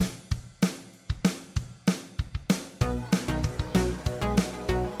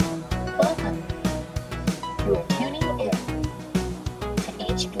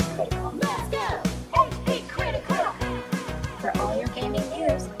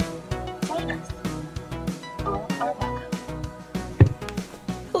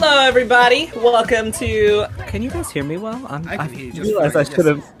Hello, everybody. Welcome to. Can you guys hear me well? I can hear you just realized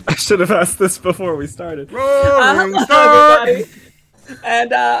fine. I should have asked this before we started. Hello, everybody.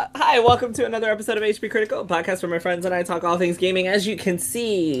 And hi, welcome to another episode of HP Critical, a podcast where my friends and I talk all things gaming. As you can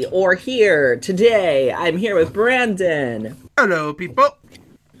see or hear today, I'm here with Brandon. Hello, people.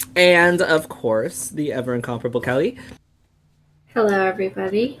 And of course, the ever incomparable Kelly. Hello,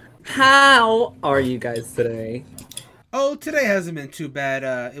 everybody. How are you guys today? Oh, today hasn't been too bad.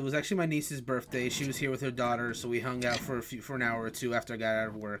 It was actually my niece's birthday. She was here with her daughter, so we hung out for an hour or two after I got out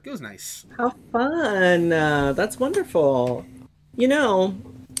of work. It was nice. How fun! That's wonderful. You know,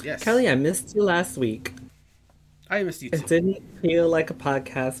 yes, Kelly, I missed you last week. I missed you too. It didn't feel like a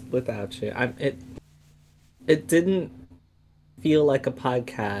podcast without you. It didn't feel like a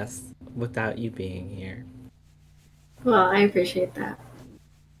podcast without you being here. Well, I appreciate that.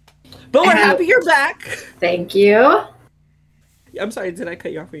 But we're happy you're back. Thank you. I'm sorry, did I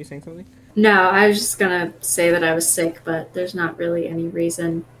cut you off? Were you saying something? No, I was just gonna say that I was sick, but there's not really any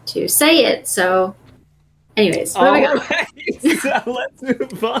reason to say it. So, anyways, moving on. So let's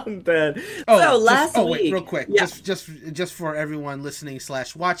move on then. Last week. Wait, real quick, yeah. just for everyone listening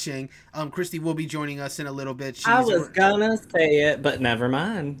 / watching, Christy will be joining us in a little bit. I was gonna say it, but never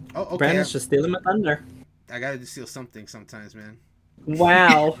mind. Oh, okay. Brandon's just stealing my thunder. I gotta steal something sometimes, man.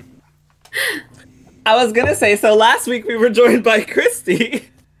 Wow. I was gonna say, so last week we were joined by Christy.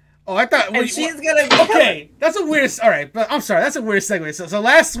 Oh, I thought... And she's gonna be... Okay, that's a weird... Alright, but I'm sorry, that's a weird segue. So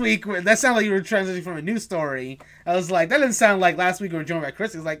last week, that sounded like you were transitioning from a news story. I was like, that didn't sound like last week we were joined by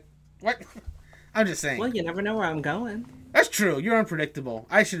Christy. It's like, what? I'm just saying. Well, you never know where I'm going. That's true. You're unpredictable.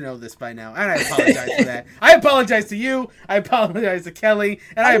 I should know this by now, and I apologize for that. I apologize to you. I apologize to Kelly,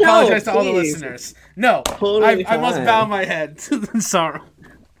 and I apologize to all the listeners. No, totally I must bow my head to the sorrow.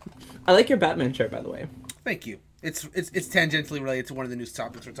 I like your Batman shirt, by the way. Thank you. It's tangentially related to one of the news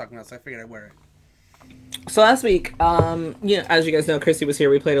topics we're talking about, so I figured I'd wear it. So last week, as you guys know, Christy was here.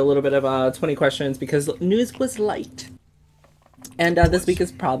 We played a little bit of 20 questions because news was light. And this week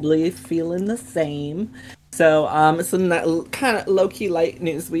is probably feeling the same. So it's in that kind of low-key light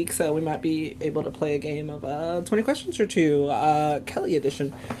news week, so we might be able to play a game of 20 questions or two, Kelly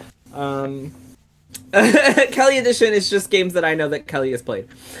edition. Kelly edition is just games that I know that Kelly has played.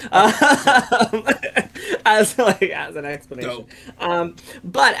 As an explanation.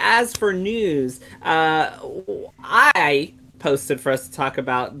 But as for news, I posted for us to talk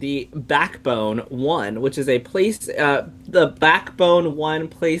about the Backbone 1, which is the Backbone 1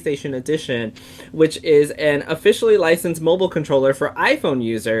 PlayStation Edition, which is an officially licensed mobile controller for iPhone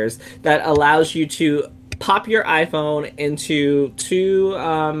users that allows you to pop your iPhone into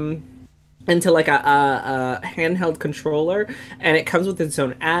like a handheld controller, and it comes with its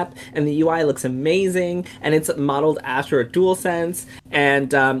own app, and the UI looks amazing, and it's modeled after a DualSense,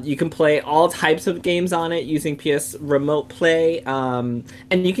 and you can play all types of games on it using PS Remote Play, and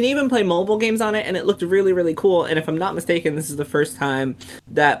you can even play mobile games on it, and it looked really, really cool. And if I'm not mistaken, this is the first time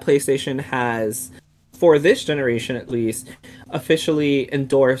that PlayStation has, for this generation at least, officially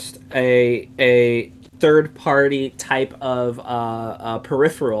endorsed a third-party type of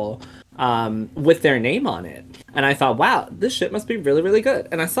peripheral with their name on it. And I thought, wow, this shit must be really, really good.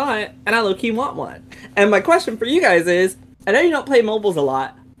 And I saw it, and I low-key want one. And my question for you guys is, I know you don't play mobiles a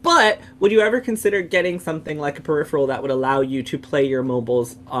lot, but would you ever consider getting something like a peripheral that would allow you to play your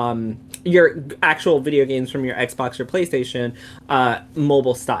mobiles, your actual video games from your Xbox or PlayStation,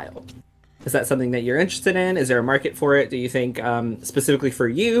 mobile style? Is that something that you're interested in? Is there a market for it? Do you think specifically for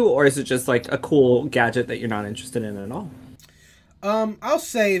you, or is it just like a cool gadget that you're not interested in at all? I'll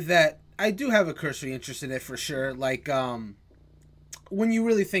say that I do have a cursory interest in it for sure. Like, when you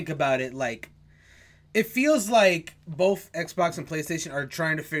really think about it, like, it feels like both Xbox and PlayStation are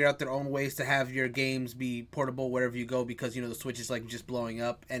trying to figure out their own ways to have your games be portable wherever you go, because, you know, the Switch is like just blowing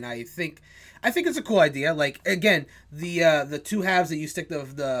up, and I think it's a cool idea. Like, again, the two halves that you stick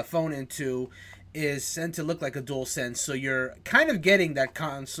the phone into is sent to look like a DualSense, so you're kind of getting that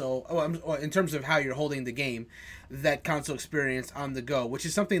console, in terms of how you're holding the game, that console experience on the go, which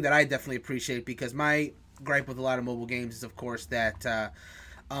is something that I definitely appreciate, because my gripe with a lot of mobile games is, of course, that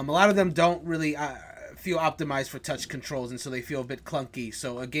a lot of them don't really feel optimized for touch controls, and so they feel a bit clunky.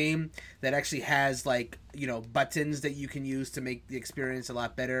 So a game that actually has, like, you know, buttons that you can use to make the experience a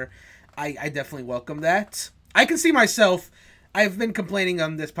lot better, I definitely welcome that. I can see myself... I've been complaining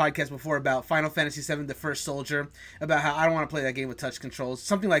on this podcast before about Final Fantasy VII The First Soldier, about how I don't want to play that game with touch controls.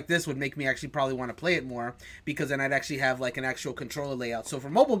 Something like this would make me actually probably want to play it more, because then I'd actually have like an actual controller layout. So for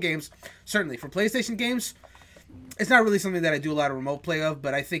mobile games, certainly. For PlayStation games, It's not really something that I do a lot of remote play of,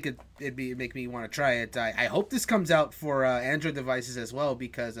 but I think it'd make me want to try it. I hope this comes out for Android devices as well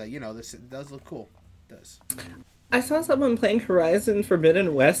because this does look cool. It does. I saw someone playing Horizon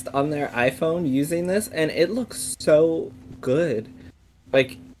Forbidden West on their iPhone using this, and it looks so good.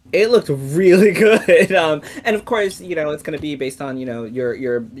 Like, it looked really good. And of course, it's going to be based on,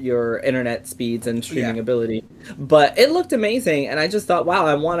 your internet speeds and streaming ability. But it looked amazing, and I just thought, wow,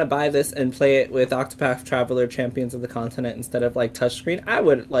 I want to buy this and play it with Octopath Traveler Champions of the Continent instead of, like, touchscreen. I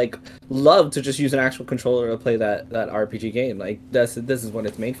would, like, love to just use an actual controller to play that RPG game. Like, this is what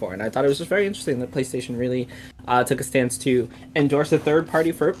it's made for. And I thought it was just very interesting that PlayStation really took a stance to endorse a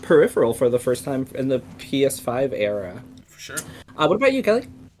third-party peripheral for the first time in the PS5 era. For sure. What about you, Kelly?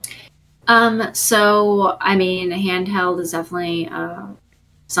 So, I mean, handheld is definitely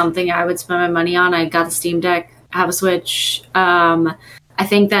something I would spend my money on. I got the Steam Deck, have a Switch. I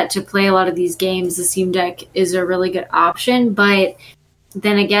think that to play a lot of these games, the Steam Deck is a really good option. But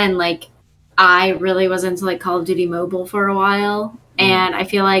then again, like, I really was into, like, Call of Duty Mobile for a while. And I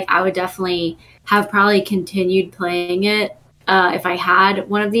feel like I would definitely have probably continued playing it if I had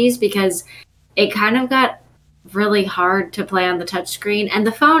one of these because it kind of got really hard to play on the touchscreen, and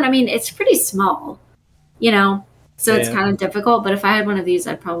the phone, I mean, it's pretty small, so it's kind of difficult. But if I had one of these,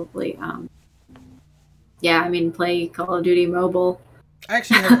 I'd probably play Call of Duty Mobile. I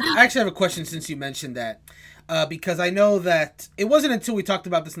actually have a question since you mentioned that, because I know that it wasn't until we talked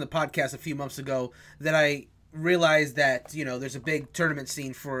about this in the podcast a few months ago that I realized that there's a big tournament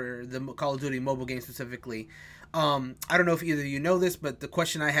scene for the Call of Duty mobile game specifically. I don't know if either of you know this, but the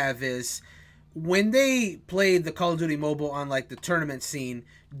question I have is, when they played the Call of Duty Mobile on, like, the tournament scene,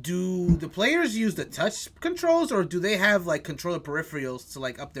 do the players use the touch controls, or do they have, like, controller peripherals to,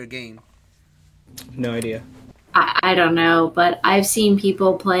 like, up their game? No idea. I don't know, but I've seen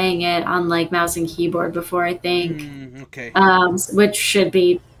people playing it on, like, mouse and keyboard before, I think. Okay. Which should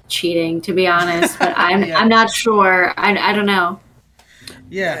be cheating, to be honest, but I'm not sure. I don't know.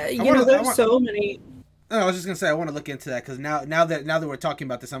 Yeah. There's so many... No, I was just gonna say I want to look into that because now that we're talking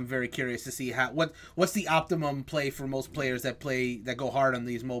about this, I'm very curious to see what's the optimum play for most players that go hard on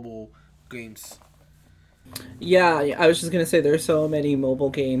these mobile games. Yeah, I was just gonna say there's so many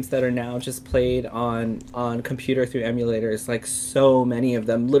mobile games that are now just played on computer through emulators. Like, so many of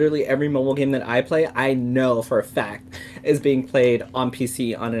them. Literally every mobile game that I play, I know for a fact is being played on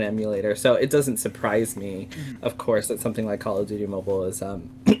PC on an emulator. So it doesn't surprise me, of course, that something like Call of Duty Mobile is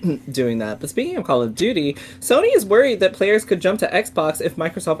doing that. But speaking of Call of Duty, Sony is worried that players could jump to Xbox if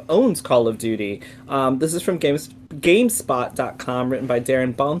Microsoft owns Call of Duty. This is from GameSpot.com, written by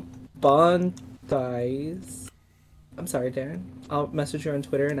Darren Bondies. I'm sorry, Darren. I'll message you on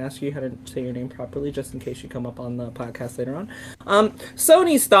Twitter and ask you how to say your name properly, just in case you come up on the podcast later on.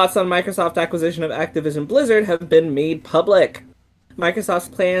 Sony's thoughts on Microsoft's acquisition of Activision Blizzard have been made public. Microsoft's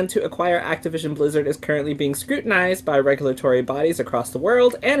plan to acquire Activision Blizzard is currently being scrutinized by regulatory bodies across the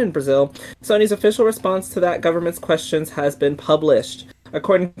world and in Brazil. Sony's official response to that government's questions has been published.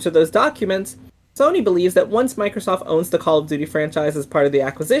 According to those documents, Sony believes that once Microsoft owns the Call of Duty franchise as part of the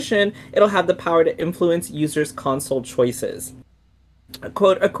acquisition, it'll have the power to influence users' console choices.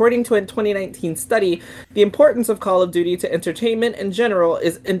 Quote, according to a 2019 study, the importance of Call of Duty to entertainment in general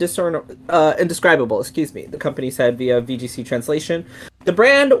is indescribable, the company said via VGC translation. The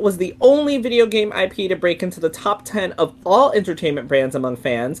brand was the only video game IP to break into the top 10 of all entertainment brands among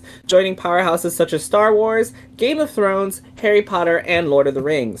fans, joining powerhouses such as Star Wars, Game of Thrones, Harry Potter, and Lord of the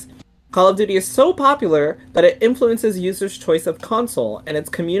Rings. Call of Duty is so popular that it influences users' choice of console, and its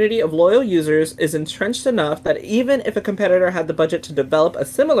community of loyal users is entrenched enough that even if a competitor had the budget to develop a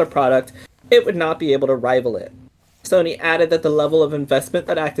similar product, it would not be able to rival it. Sony added that the level of investment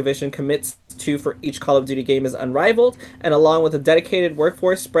that Activision commits to for each Call of Duty game is unrivaled, and along with a dedicated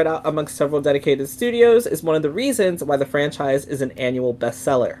workforce spread out amongst several dedicated studios, is one of the reasons why the franchise is an annual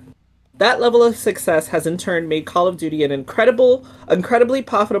bestseller. That level of success has in turn made Call of Duty an incredibly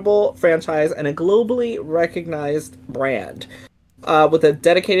profitable franchise and a globally recognized brand, with a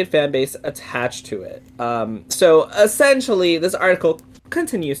dedicated fan base attached to it. So essentially, this article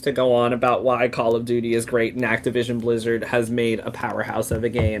continues to go on about why Call of Duty is great and Activision Blizzard has made a powerhouse of a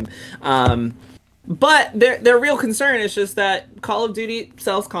game. But their real concern is just that Call of Duty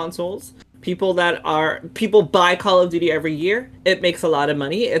sells consoles. People buy Call of Duty every year. It makes a lot of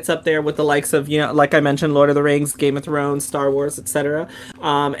money. It's up there with the likes of, like I mentioned, Lord of the Rings, Game of Thrones, Star Wars, etc.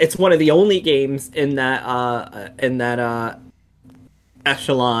 It's one of the only games in that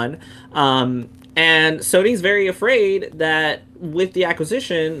echelon. And Sony's very afraid that with the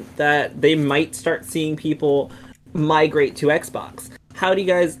acquisition that they might start seeing people migrate to Xbox. how do you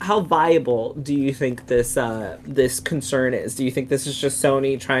guys, how viable do you think this concern is? Do you think this is just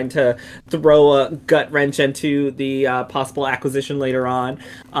Sony trying to throw a gut wrench into the possible acquisition later on,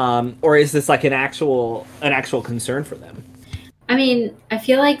 or is this like an actual concern for them? I mean, I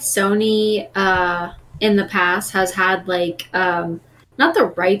feel like Sony in the past has had like not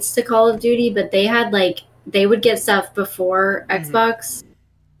the rights to Call of Duty, but they had like they would get stuff before Xbox.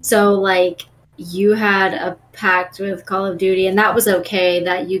 So like you had a pact with Call of Duty, and that was okay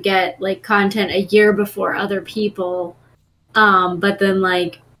that you get like content a year before other people. But then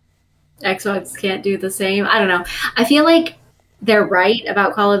like Xbox can't do the same. I don't know. I feel like they're right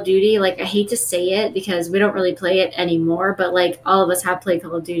about Call of Duty. Like I hate to say it because we don't really play it anymore, but like all of us have played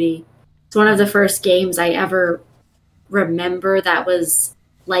Call of Duty. It's one of the first games I ever remember that was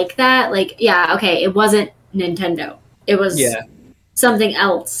like that. Like, yeah, okay, it wasn't Nintendo. It was something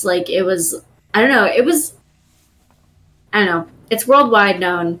else. Like it was, I don't know. It's worldwide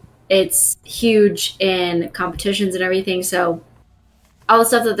known. It's huge in competitions and everything. So all the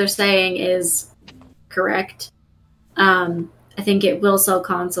stuff that they're saying is correct. I think it will sell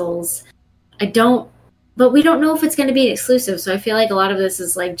consoles. But we don't know if it's going to be exclusive. So I feel like a lot of this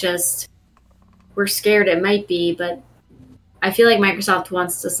is like just, we're scared it might be, but I feel like Microsoft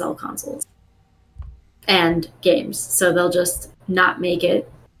wants to sell consoles and games. So they'll just not make it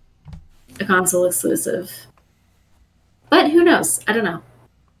a console exclusive. But who knows? I don't know.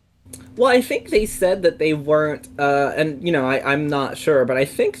 Well, I think they said that they weren't, and you know, I'm not sure, but I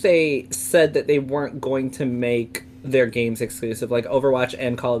think they said that they weren't going to make their games exclusive. Like Overwatch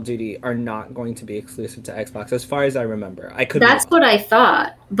and Call of Duty are not going to be exclusive to Xbox, as far as I remember. That's what I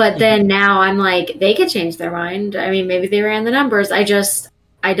thought, but then now I'm like, they could change their mind. I mean, maybe they ran the numbers. I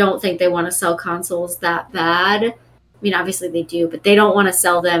don't think they want to sell consoles that bad. I mean, obviously they do, but they don't want to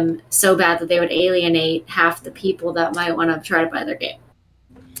sell them so bad that they would alienate half the people that might want to try to buy their game.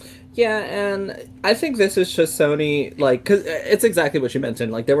 Yeah, and I think this is just Sony, like, because it's exactly what you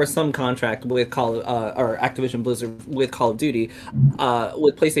mentioned. Like, there was some contract with or Activision Blizzard with Call of Duty,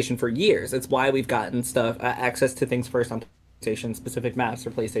 with PlayStation for years. It's why we've gotten access to things first on PlayStation, specific maps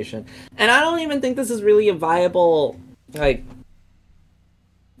for PlayStation. And I don't even think this is really a viable, like,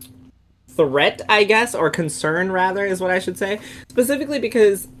 threat, I guess, or concern, rather, is what I should say. Specifically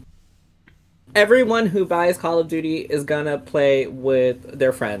because everyone who buys Call of Duty is gonna play with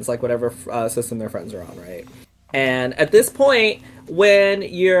their friends, like whatever system their friends are on, right? And at this point, when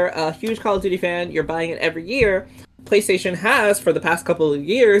you're a huge Call of Duty fan, you're buying it every year. PlayStation has, for the past couple of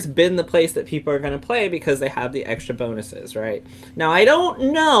years, been the place that people are gonna play because they have the extra bonuses, right? Now, I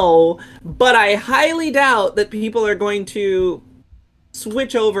don't know, but I highly doubt that people are going to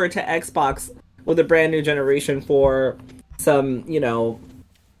switch over to Xbox with a brand new generation for some, you know,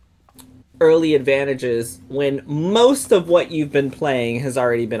 early advantages when most of what you've been playing has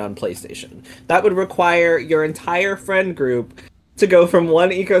already been on PlayStation. That would require your entire friend group to go from one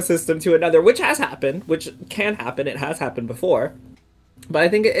ecosystem to another, which has happened, which can happen. It has happened before. But I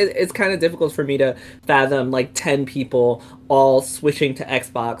think it's kind of difficult for me to fathom like 10 people all switching to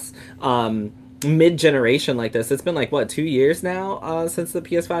Xbox mid-generation like this. It's been like, what, 2 years now since the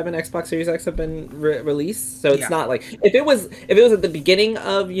PS5 and Xbox Series X have been released. So it's not like, if it was at the beginning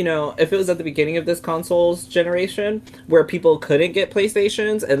of, you know, if it was at the beginning of this consoles generation where people couldn't get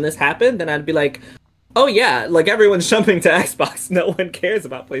PlayStations and this happened, then I'd be like, oh yeah, like everyone's jumping to Xbox. No one cares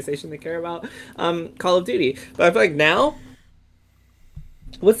about PlayStation. They care about Call of Duty. But I feel like now,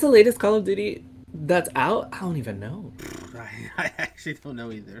 what's the latest Call of Duty that's out? I don't even know. I actually don't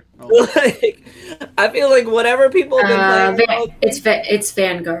know either. Like, I feel like whatever people have been playing, it's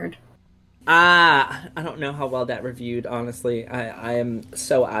Vanguard. I don't know how well that reviewed. Honestly, I am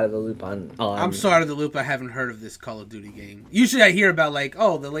so out of the loop on. I'm so out of the loop. I haven't heard of this Call of Duty game. Usually, I hear about like,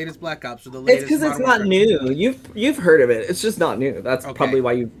 oh, the latest Black Ops or the latest. It's because it's not new. You've heard of it. It's just not new. That's probably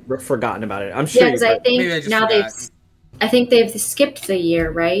why you've forgotten about it. I'm sure. Yeah, because I think now they've skipped the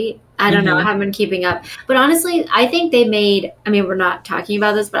year, right? I don't know. I haven't been keeping up. But honestly, I think they made, I mean, we're not talking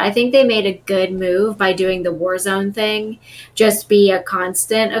about this, but I think they made a good move by doing the Warzone thing. Just be a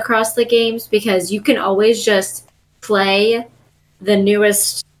constant across the games because you can always just play the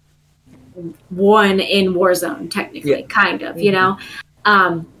newest one in Warzone, technically, kind of, you know?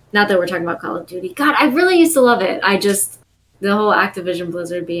 Not that we're talking about Call of Duty. God, I really used to love it. The whole Activision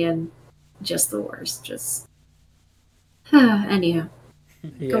Blizzard being just the worst. Just, anyhow.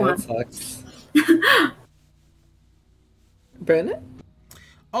 Yeah, it sucks. Brandon?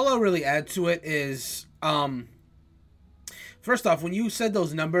 All I'll really add to it is, first off, when you said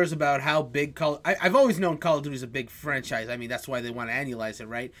those numbers about how big I've always known Call of Duty is a big franchise. I mean, that's why they want to annualize it,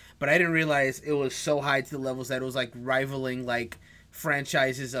 right? But I didn't realize it was so high to the levels that it was like rivaling like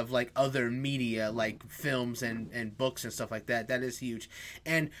franchises of like other media, like films and books and stuff like that. That is huge.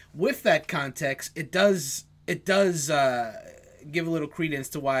 And with that context, it does give a little credence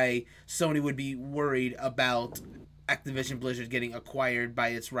to why Sony would be worried about Activision Blizzard getting acquired by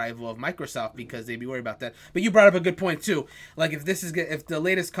its rival of Microsoft, because they'd be worried about that. But you brought up a good point too. Like if the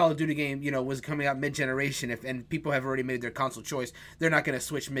latest Call of Duty game, was coming out mid-generation, and people have already made their console choice, they're not going to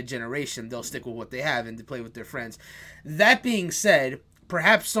switch mid-generation. They'll stick with what they have and to play with their friends. That being said,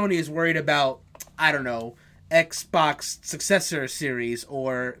 perhaps Sony is worried about, I don't know, Xbox successor series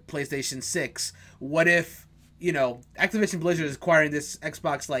or PlayStation 6. What if Activision Blizzard is acquiring this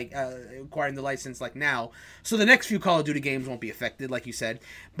Xbox, acquiring the license now. So the next few Call of Duty games won't be affected, like you said.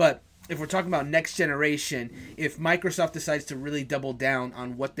 But if we're talking about next generation, if Microsoft decides to really double down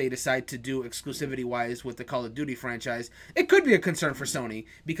on what they decide to do exclusivity-wise with the Call of Duty franchise, it could be a concern for Sony,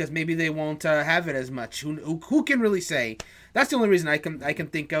 because maybe they won't have it as much. Who can really say? That's the only reason I can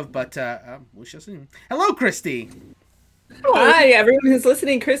think of, but we shall see. Hello, Christy. Hi, everyone who's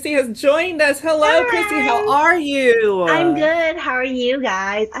listening. Christy has joined us. Hello, Hi. Christy. How are you? I'm good. How are you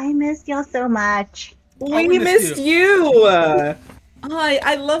guys? I missed y'all so much. We missed you. I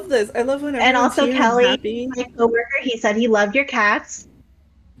love this. I love when everyone's And also here Kelly, happy. my coworker, he said he loved your cats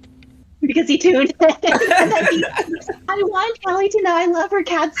because he tuned in. I want Kelly to know I love her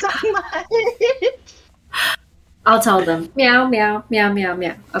cats so much. I'll tell them. Meow, meow, meow, meow,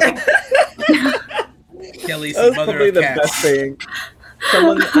 meow. Okay. Kelly's That was mother probably of the cats. best thing.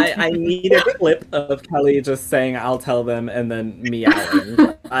 I need a clip of Kelly just saying "I'll tell them" and then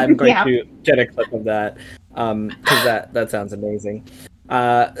meowing. I'm going to get a clip of that because that sounds amazing.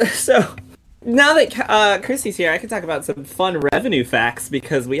 So now that Christy's here, I can talk about some fun revenue facts,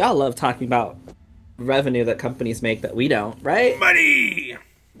 because we all love talking about revenue that companies make that we don't, right? Money.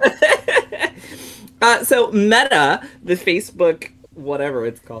 So Meta, the Facebook, whatever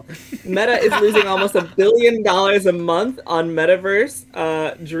it's called, Meta is losing almost $1 billion a month on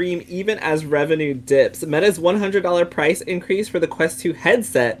Metaverse Dream, even as revenue dips. Meta's $100 price increase for the Quest 2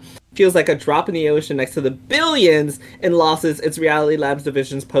 headset feels like a drop in the ocean next to the billions in losses its Reality Labs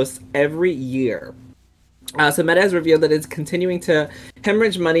divisions posts every year. So Meta has revealed that it's continuing to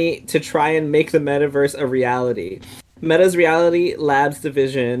hemorrhage money to try and make the metaverse a reality. Meta's Reality Labs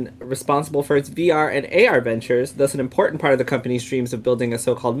division, responsible for its VR and AR ventures, thus an important part of the company's dreams of building a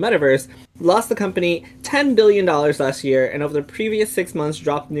so-called metaverse, lost the company $10 billion last year, and over the previous 6 months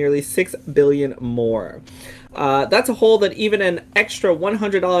dropped nearly $6 billion more. That's a hole that even an extra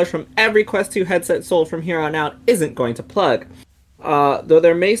 $100 from every Quest 2 headset sold from here on out isn't going to plug. Though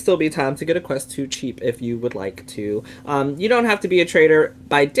there may still be time to get a Quest 2 cheap if you would like to. You don't have to be a trader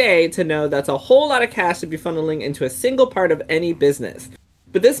by day to know that's a whole lot of cash to be funneling into a single part of any business.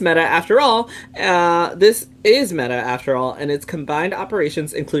 But this is Meta after all, and its combined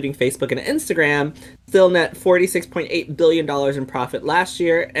operations, including Facebook and Instagram, still net $46.8 billion in profit last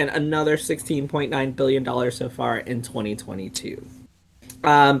year, and another $16.9 billion so far in 2022.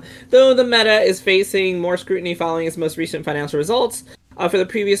 Though the Meta is facing more scrutiny following its most recent financial results, for the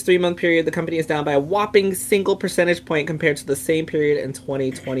previous 3-month period, the company is down by a whopping single percentage point compared to the same period in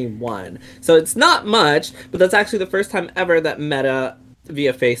 2021. So it's not much, but that's actually the first time ever that Meta,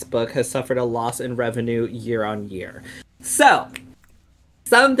 via Facebook, has suffered a loss in revenue year on year. So,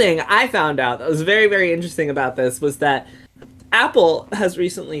 something I found out that was very, very interesting about this was that Apple has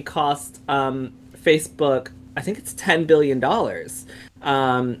recently cost Facebook, I think it's $10 billion.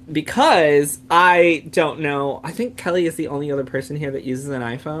 Because I don't know, I think Kelly is the only other person here that uses an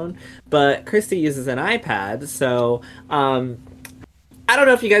iPhone, but Christy uses an iPad, so I don't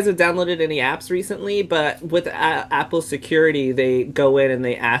know if you guys have downloaded any apps recently, but with Apple security, they go in and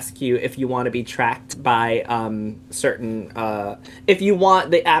they ask you if you want to be tracked by certain... if you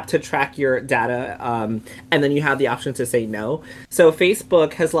want the app to track your data, and then you have the option to say no. So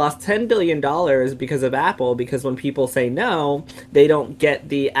Facebook has lost $10 billion because of Apple, because when people say no, they don't get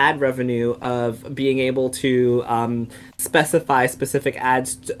the ad revenue of being able to specify specific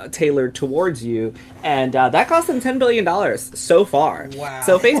ads tailored towards you, and that cost them $10 billion so far. Wow.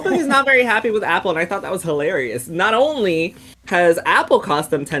 So Facebook is not very happy with Apple, and I thought that was hilarious. Not only has Apple cost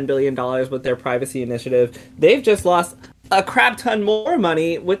them $10 billion with their privacy initiative, they've just lost a crap ton more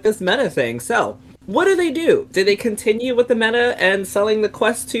money with this Meta thing. So what do? Do they continue with the Meta and selling the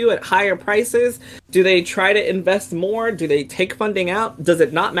Quest 2 at higher prices? Do they try to invest more? Do they take funding out? Does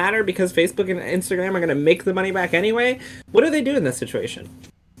it not matter because Facebook and Instagram are going to make the money back anyway? What do they do in this situation?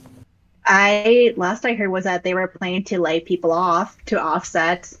 Last I heard was that they were planning to lay people off to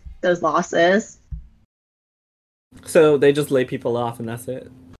offset those losses. So they just lay people off and that's it?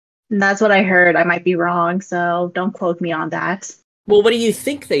 And that's what I heard. I might be wrong, so don't quote me on that. Well, what do you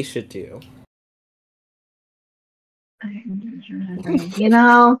think they should do? You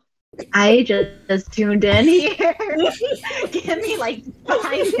know, I just tuned in here. Give me like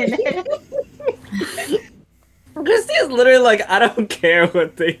 5 minutes. Christy is literally like, I don't care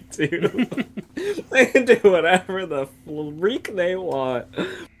what they do. They can do whatever the freak they want.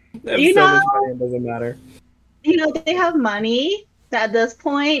 They have You so much know- money, it doesn't matter. You know, they have money. At this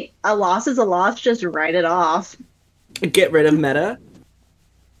point, a loss is a loss. Just write it off. Get rid of Meta.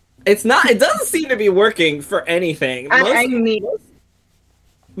 It doesn't seem to be working for anything. I mean,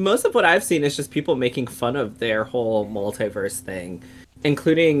 Most of what I've seen is just people making fun of their whole multiverse thing,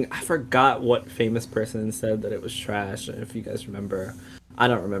 including, I forgot what famous person said that it was trash. If you guys remember, I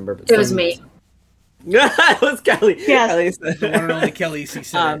don't remember. But It was me. It was Kelly. Yes. Kelly said- The one and only Kelly C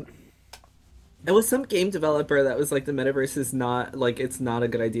said it. It was some game developer that was like, the metaverse is not, like, it's not a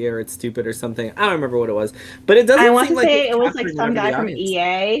good idea or it's stupid or something. I don't remember what it was, but it doesn't I want seem to like say it's it was like capturing some guy the from audience.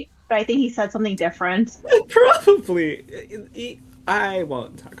 EA, but I think he said something different. Probably. I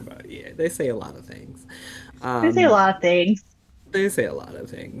won't talk about EA. They say a lot of things. They say a lot of things. They say a lot of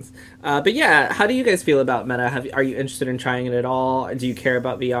things. But yeah, how do you guys feel about Meta? Are you interested in trying it at all? Do you care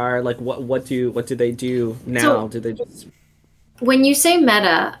about VR? Like, what do they do now? So- do they just... When you say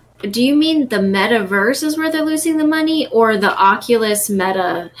Meta, do you mean the metaverse is where they're losing the money, or the Oculus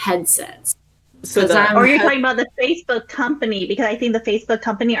Meta headsets? So 'Cause the, I'm- Or you're talking about the Facebook company, because I think the Facebook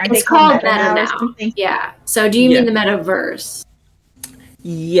company, aren't It's they called called Meta or now. something? Yeah. So do you Yeah. mean the metaverse?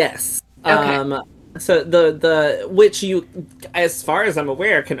 yes. Okay. So the which you, as far as I'm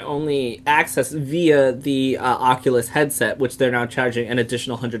aware, can only access via the Oculus headset, which they're now charging an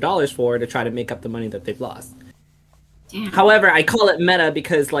additional $100 for to try to make up the money that they've lost. Damn. However, I call it Meta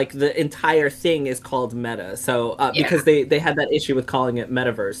because like the entire thing is called Meta. So because they had that issue with calling it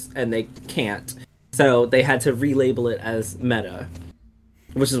Metaverse and they can't, so they had to relabel it as Meta,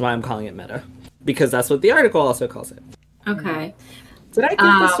 which is why I'm calling it Meta, because that's what the article also calls it. Okay. Did I give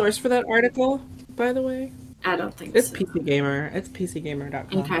the source for that article, by the way? I don't think It's so. PC Gamer. It's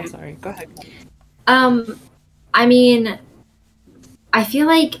PCGamer.com. Okay. I'm sorry. Go ahead. I mean, I feel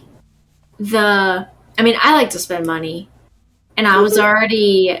like I like to spend money, and I was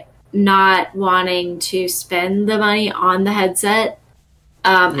already not wanting to spend the money on the headset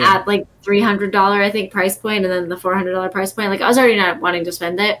at like $300, I think, price point, and then the $400 price point. Like, I was already not wanting to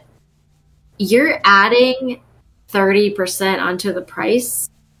spend it. You're adding 30% onto the price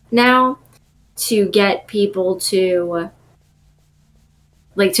now to get people to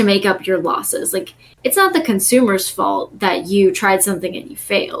make up your losses. Like, it's not the consumer's fault that you tried something and you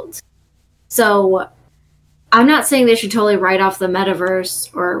failed. So I'm not saying they should totally write off the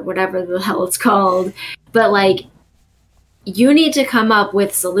metaverse or whatever the hell it's called, but like, you need to come up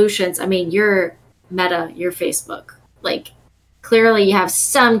with solutions. I mean, you're Meta, you're Facebook. Like, clearly you have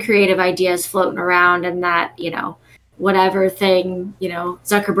some creative ideas floating around, and that, whatever thing,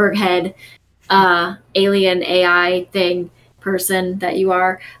 Zuckerberg head, alien AI thing person that you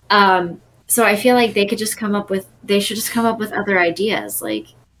are. So I feel like they should just come up with other ideas. Like,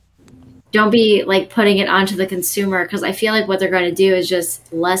 don't be like putting it onto the consumer, because I feel like what they're going to do is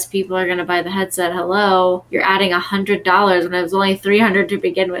just less people are going to buy the headset. Hello, you're adding $100 when it was only $300 to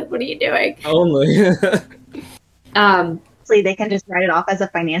begin with. What are you doing? Only. Honestly, they can just write it off as a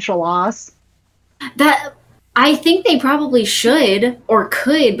financial loss. That I think they probably should or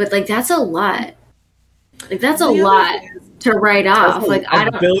could, but like, that's a lot. Like, that's a lot to write off. Like, I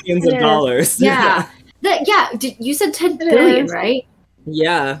don't. Billions of dollars. Yeah. You said 10 It billion, is. right?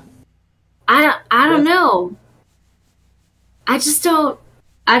 Yeah. I don't know. I just don't.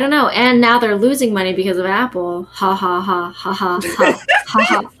 I don't know. And now they're losing money because of Apple. Ha ha ha ha ha ha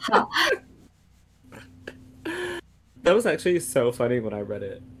ha ha ha. That was actually so funny when I read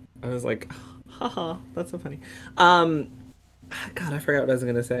it. I was like, haha, that's so funny. God, I forgot what I was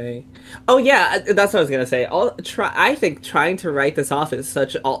gonna say. Oh yeah, that's what I was gonna say. I think trying to write this off is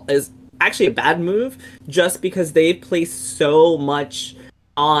actually a bad move, just because they've placed so much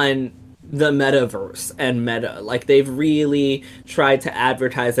on the metaverse and Meta. Like, they've really tried to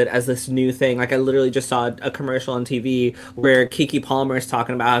advertise it as this new thing. Like, I literally just saw a commercial on TV where Keke Palmer is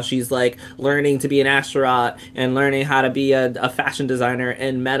talking about how she's like learning to be an astronaut and learning how to be a fashion designer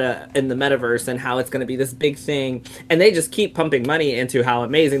in the metaverse, and how it's going to be this big thing. And they just keep pumping money into how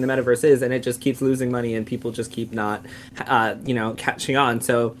amazing the metaverse is, and it just keeps losing money, and people just keep not catching on.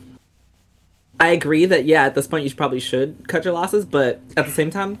 So I agree that, yeah, at this point you probably should cut your losses, but at the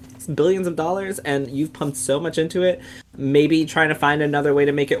same time, it's billions of dollars and you've pumped so much into it. Maybe trying to find another way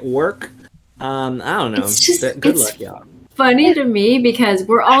to make it work. I don't know. It's just- Good it's- luck, y'all. Funny to me because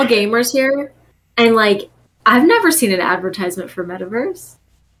we're all gamers here, and like, I've never seen an advertisement for Metaverse.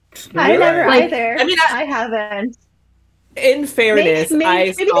 I never Like, either. I mean, I haven't. In fairness, Maybe I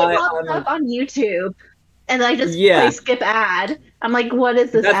they saw it popped on. up on YouTube, and I just Yeah. play skip ad. I'm like, what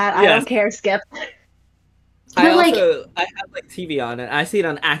is this That's- ad? I yes. don't care. Skip. I But, like- have like TV on it. I see it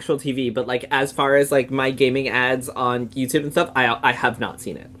on actual TV, but like as far as like my gaming ads on YouTube and stuff, I have not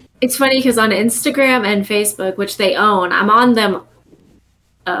seen it. It's funny because on Instagram and Facebook, which they own, I'm on them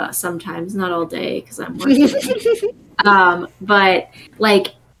sometimes, not all day because I'm working. But like,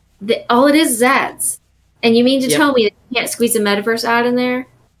 all it is ads. And you mean to Yep. tell me that you can't squeeze a Metaverse ad in there?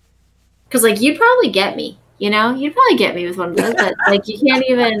 Because like you'd probably get me, you'd probably get me with one of those. But like you can't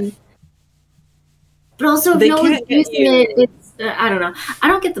even. But also, if They no one's can't get using you. it, it's I don't know. I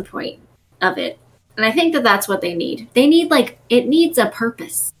don't get the point of it, and I think that that's what they need. They need it needs a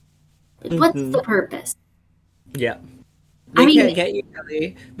purpose. Like, what's Mhm. the purpose? Yeah. I They mean- can't get you,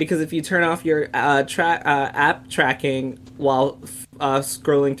 Kelly, because if you turn off your app tracking while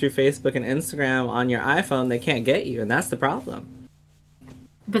scrolling through Facebook and Instagram on your iPhone, they can't get you, and that's the problem.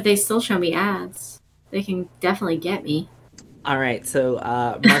 But they still show me ads. They can definitely get me. All right, so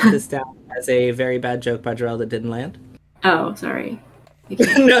mark this down as a very bad joke by Jarrell that didn't land. Oh, sorry.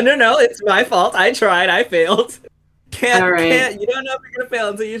 No, it's my fault. I tried. I failed. Can't. All right. You don't know if you're gonna fail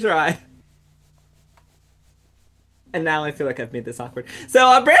until you try. And now I feel like I've made this awkward.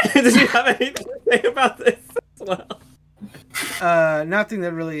 So, Brandon, did you have anything to say about this as well? Nothing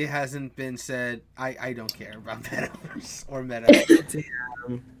that really hasn't been said. I don't care about Metaverse or Meta.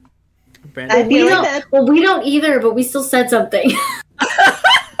 Damn. Brandon, I feel We like don't, that. well, we don't either, but we still said something.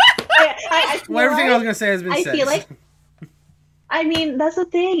 I feel Well, everything I like- was gonna say has been I said. feel like- I mean, that's the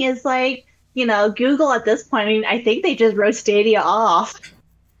thing is like, Google at this point, I mean, I think they just wrote Stadia off.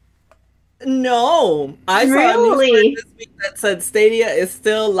 no, I saw a news Really? story this week that said Stadia is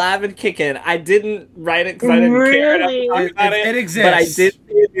still live and kicking. I didn't write it because I didn't care enough to Really? talk about It it. exists. But I did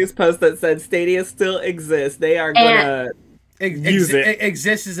see a news post that said Stadia still exists. They are gonna. Use it.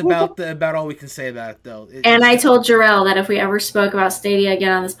 Exists is about all we can say about it, though. And I told Jarrell that if we ever spoke about Stadia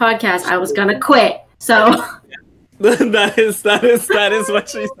again on this podcast, I was gonna quit. So that is what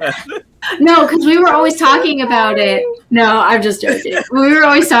she said. no, because we were always talking about it. No, I'm just joking. We were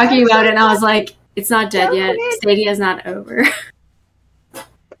always talking about it, and I was like, "It's not dead yet. Stadia is not over."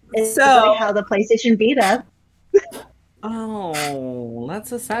 It's So- like how the PlayStation Vita. Oh,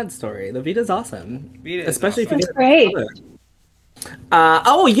 that's a sad story. The Vita's awesome, Vita is especially awesome. if That's you great. get it.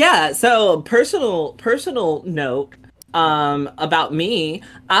 Oh yeah. So personal note. About me,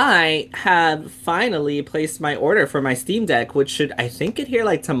 I have finally placed my order for my Steam Deck, which should I think get here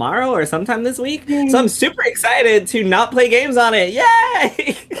like tomorrow or sometime this week. So I'm super excited to not play games on it.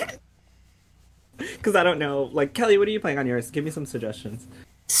 Yay! Because I don't know. Like Kelly, what are you playing on yours? Give me some suggestions.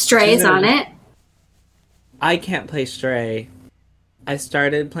 Stray's on it. I can't play Stray. I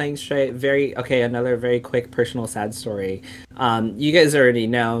started playing Stray. Another very quick personal sad story. You guys already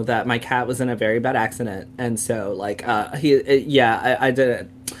know that my cat was in a very bad accident, and so I did it.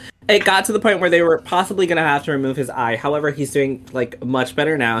 It got to the point where they were possibly gonna have to remove his eye. However, he's doing much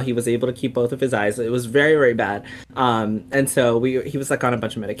better now. He was able to keep both of his eyes. It was very, very bad. And so he was on a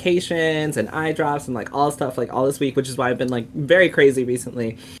bunch of medications and eye drops and all stuff all this week, which is why I've been very crazy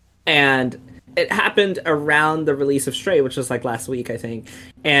recently. And it happened around the release of Stray, which was last week, I think.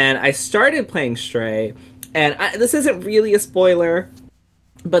 And I started playing Stray, and this isn't really a spoiler,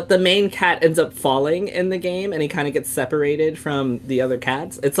 but the main cat ends up falling in the game, and he kind of gets separated from the other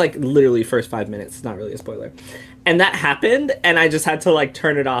cats. It's literally first 5 minutes. It's not really a spoiler. And that happened, and I just had to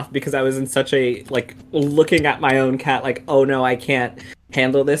turn it off because I was in such a looking at my own cat oh no, I can't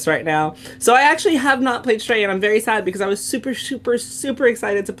handle this right now. So I actually have not played Stray, and I'm very sad because I was super, super, super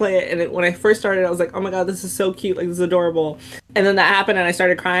excited to play it. And when I first started, I was like, oh my god, this is so cute. This is adorable. And then that happened, and I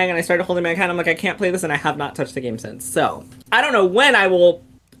started crying, and I started holding my cat. I'm like, I can't play this, and I have not touched the game since. So I don't know when I will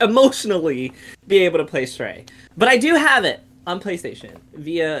emotionally be able to play Stray. But I do have it on PlayStation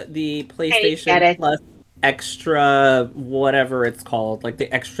via the get PlayStation it. Plus extra, whatever it's called,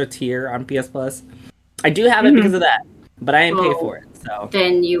 the extra tier on PS Plus. I do have it because of that, but I didn't pay for it. So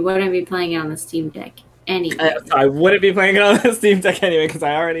Then you wouldn't be playing it on the Steam Deck anyway. so I wouldn't be playing it on the Steam Deck anyway because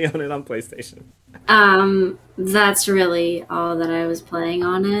I already own it on PlayStation. That's really all that I was playing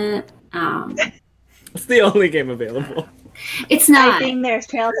on it. It's the only game available. It's I not. think there's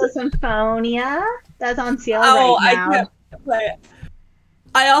Trails of Symphonia that's on sale Oh, right I now. can't play it.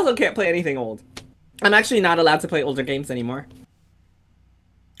 I also can't play anything old. I'm actually not allowed to play older games anymore.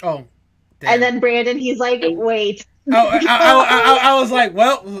 Oh, damn. And then Brandon, he's like, wait. I was like,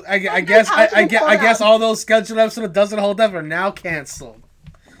 well, I guess all those scheduled episodes doesn't hold up are now canceled.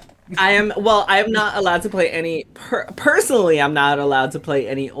 I am not allowed to play any. Personally, I'm not allowed to play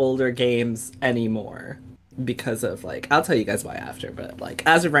any older games anymore because of like. I'll tell you guys why after, but like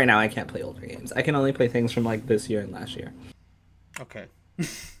as of right now, I can't play older games. I can only play things from like this year and last year. Okay.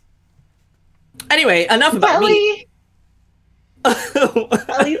 Anyway, enough about me.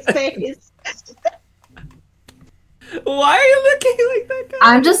 Kelly's face. Why are you looking like that,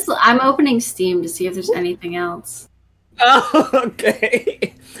 guy? I'm opening Steam to see if there's anything else. Oh,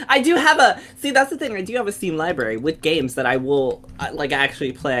 okay. I do have see, that's the thing. I do have a Steam library with games that I will like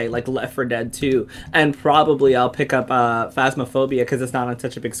actually play, like Left 4 Dead 2, and probably I'll pick up Phasmophobia because it's not on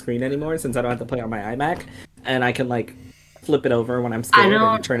such a big screen anymore since I don't have to play on my iMac, and I can like flip it over when I'm scared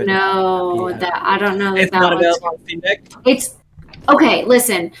and turn it. I don't know. It's not available on Steam Deck. It's okay.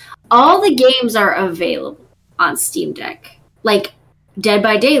 Listen, all the games are available on Steam Deck. Like Dead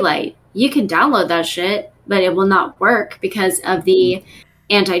by Daylight, you can download that shit, but it will not work because of the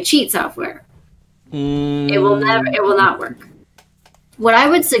anti-cheat software. It will not work. What I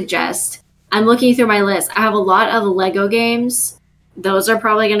would suggest, I'm looking through my list. I have a lot of Lego games. Those are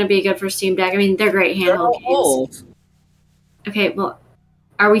probably going to be good for Steam Deck. I mean, they're great handheld games. Old. Okay, well,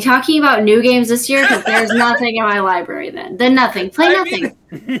 are we talking about new games this year? Because there's nothing in my library then. Then nothing. Play nothing.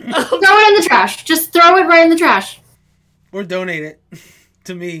 Throw it in the trash. Just throw it right in the trash. Or donate it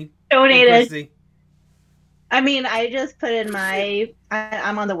to me. Donate it. I mean, I just put in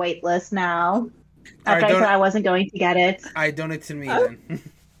I'm on the wait list now. After I said I wasn't going to get it. I donate to me then.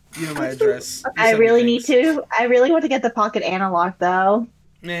 You know my address. I really need to. I really want to get the Pocket Analog though.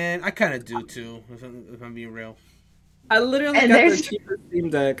 Man, I kind of do too, if I'm being real. I literally got the cheapest Steam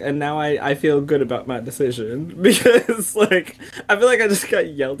Deck, and now I feel good about my decision because, like, I feel like I just got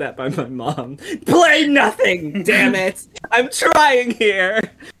yelled at by my mom. Play nothing, damn it! I'm trying here.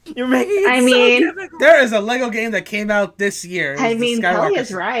 You're making it so difficult. There is a Lego game that came out this year. Kelly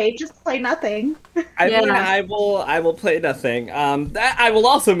is right. Just play nothing. I will play nothing. I will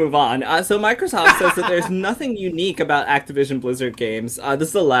also move on. So Microsoft says that there's nothing unique about Activision Blizzard games. This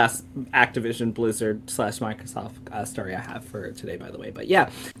is the last Activision Blizzard / Microsoft story I have for today, by the way. But yeah,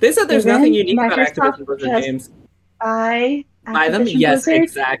 they said there's nothing unique about Activision Blizzard games. Buy them? Yes, Blizzard?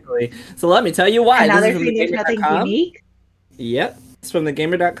 Exactly. So let me tell you why. And now they're saying there's nothing unique? Yep. It's from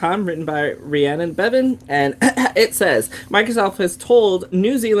thegamer.com, written by Rhiannon Bevan, and it says, Microsoft has told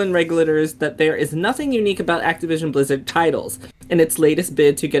New Zealand regulators that there is nothing unique about Activision Blizzard titles in its latest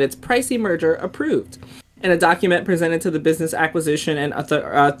bid to get its pricey merger approved. In a document presented to the Business Acquisition and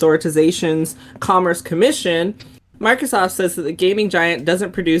Authorizations Commerce Commission, Microsoft says that the gaming giant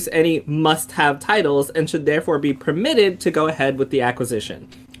doesn't produce any must-have titles and should therefore be permitted to go ahead with the acquisition.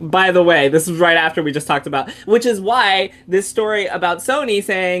 By the way, this is right after we just talked about, which is why this story about Sony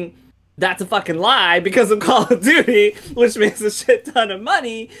saying that's a fucking lie because of Call of Duty, which makes a shit ton of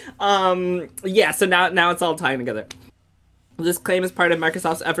money. So now it's all tying together. This claim is part of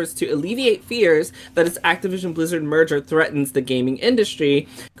Microsoft's efforts to alleviate fears that its Activision Blizzard merger threatens the gaming industry,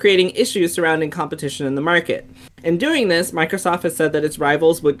 creating issues surrounding competition in the market. In doing this, Microsoft has said that its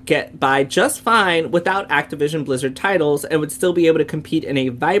rivals would get by just fine without Activision Blizzard titles and would still be able to compete in a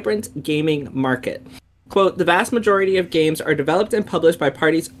vibrant gaming market. Quote, the vast majority of games are developed and published by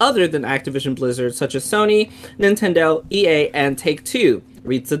parties other than Activision Blizzard, such as Sony, Nintendo, EA, and Take-Two,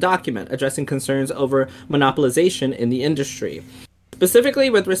 reads the document, addressing concerns over monopolization in the industry. Specifically,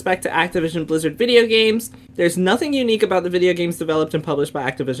 with respect to Activision Blizzard video games, there's nothing unique about the video games developed and published by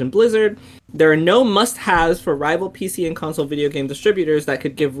Activision Blizzard. There are no must-haves for rival PC and console video game distributors that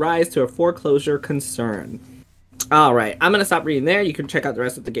could give rise to a foreclosure concern. Alright, I'm going to stop reading there. You can check out the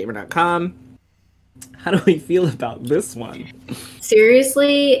rest at thegamer.com. How do we feel about this one?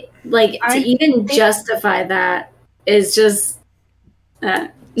 Seriously, like, to even justify that is just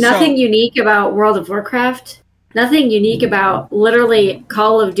nothing unique about World of Warcraft. Nothing unique about literally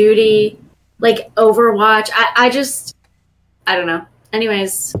Call of Duty, like Overwatch. I don't know.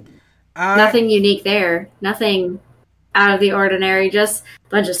 Anyways, nothing unique there. Nothing out of the ordinary. Just a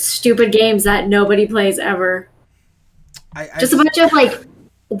bunch of stupid games that nobody plays ever. Just a bunch of, like,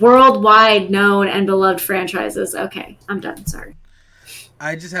 worldwide known and beloved franchises. Okay, I'm done. Sorry.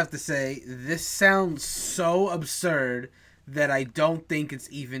 I just have to say, this sounds so absurd that I don't think it's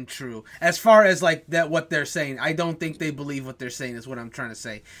even true. As far as like that, what they're saying, I don't think they believe what they're saying is what I'm trying to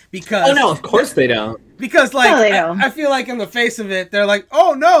say. Because no, of course they don't. Because like I feel like in the face of it, they're like,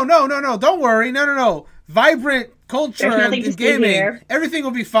 oh no, don't worry, no. Vibrant culture and gaming, everything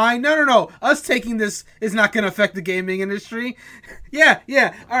will be fine. No. Us taking this is not going to affect the gaming industry. Yeah.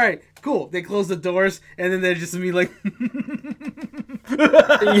 All right, cool. They close the doors, and then they're just me like,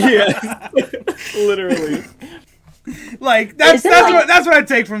 yes, literally. Like that's Isn't like- that's what I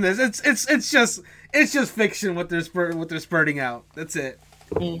take from this. It's just fiction what they're spurting out. That's it.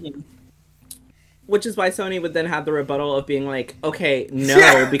 Mhm. Which is why Sony would then have the rebuttal of being like, okay, no,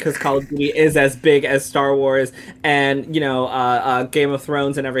 Yeah. because Call of Duty is as big as Star Wars and, Game of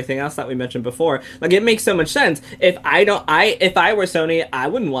Thrones and everything else that we mentioned before. Like, it makes so much sense. If I were Sony, I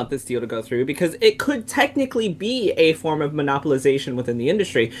wouldn't want this deal to go through because it could technically be a form of monopolization within the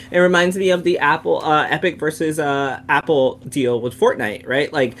industry. It reminds me of the Epic versus Apple deal with Fortnite,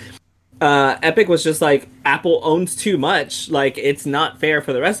 right? Like, Epic was just like, Apple owns too much. Like, it's not fair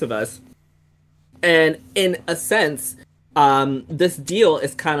for the rest of us. And in a sense, this deal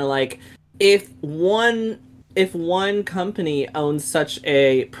is kind of like if one company owns such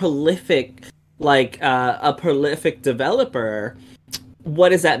a prolific developer, what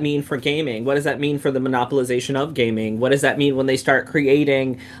does that mean for gaming? What does that mean for the monopolization of gaming? What does that mean when they start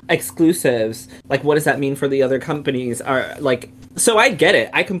creating exclusives? Like, what does that mean for the other companies? So I get it.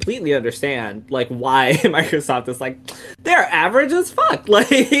 I completely understand, like, why Microsoft is like, they're average as fuck.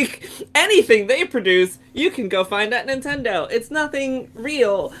 Like, anything they produce, you can go find at Nintendo. It's nothing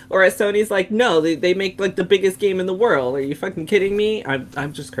real. Or as Sony's like, no, they make, like, the biggest game in the world. Are you fucking kidding me?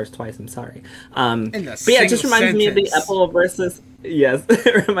 I've just cursed twice. I'm sorry. But yeah, it just reminds me of the Apple versus... Yes,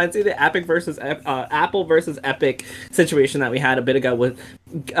 it reminds me of the Apple versus Epic situation that we had a bit ago with,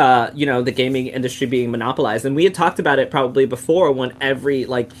 the gaming industry being monopolized, and we had talked about it probably before when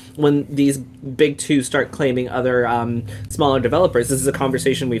these big two start claiming other smaller developers. This is a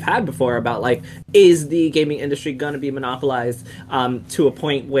conversation we've had before about like, is the gaming industry going to be monopolized to a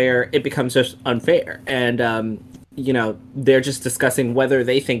point where it becomes just unfair? And they're just discussing whether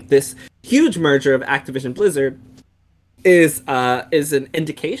they think this huge merger of Activision Blizzard is an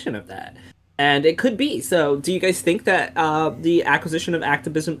indication of that, and it could be. So, do you guys think that the acquisition of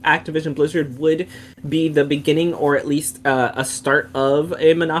Activision Blizzard would be the beginning, or at least a start of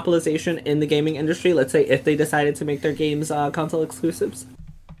a monopolization in the gaming industry? Let's say if they decided to make their games console exclusives.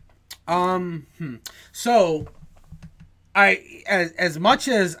 So, as much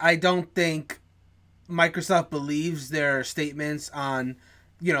as I don't think Microsoft believes their statements on,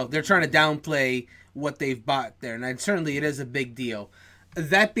 they're trying to downplay what they've bought there, and certainly it is a big deal.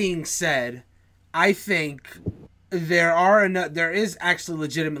 That being said, I think there is actually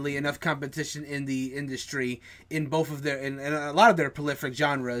legitimately enough competition in the industry in both of in a lot of their prolific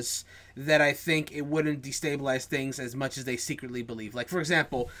genres that I think it wouldn't destabilize things as much as they secretly believe. Like, for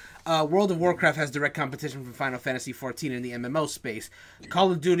example, World of Warcraft has direct competition from Final Fantasy XIV in the MMO space.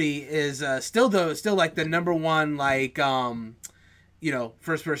 Call of Duty is still like the number one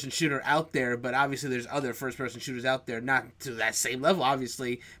first-person shooter out there, but obviously there's other first-person shooters out there, not to that same level,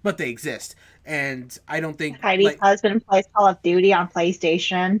 obviously, but they exist. And I don't think... Heidi's husband plays Call of Duty on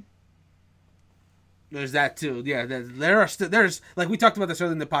PlayStation. There's that, too. Yeah, there's, like we talked about this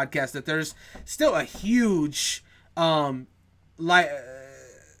earlier in the podcast, that there's still a huge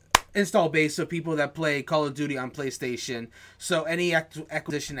install base of people that play Call of Duty on PlayStation. So any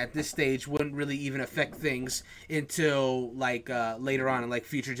acquisition at this stage wouldn't really even affect things until later on in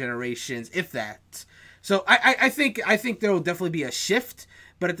future generations, if that. So I think there will definitely be a shift,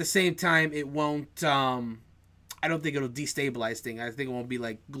 but at the same time it won't. I don't think it'll destabilize things. I think it won't be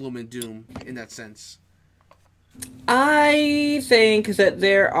like gloom and doom in that sense. I think that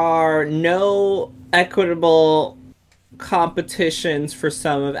there are no equitable competitions for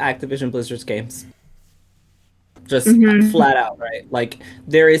some of Activision Blizzard's games. Just flat out, right? Like,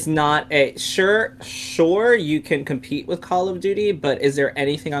 there is not a... Sure, you can compete with Call of Duty, but is there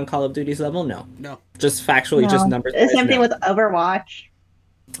anything on Call of Duty's level? No. Just factually, just numbers. Same thing with Overwatch.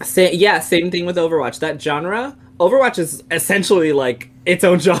 Same thing with Overwatch. That genre, Overwatch is essentially like its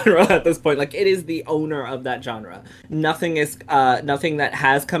own genre at this point. Like, it is the owner of that genre. Nothing that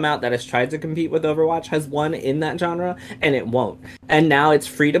has come out that has tried to compete with Overwatch has won in that genre, and it won't. And now it's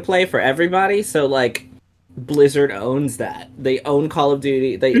free to play for everybody, so like Blizzard owns that. They own Call of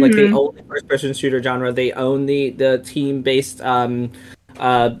Duty. They own the first person shooter genre. They own the team based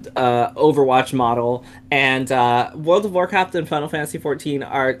Overwatch model, and World of Warcraft and Final Fantasy XIV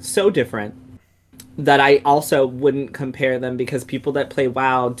are so different that I also wouldn't compare them, because people that play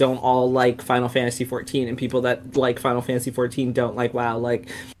WoW don't all like Final Fantasy XIV, and people that like Final Fantasy XIV don't like WoW. Like,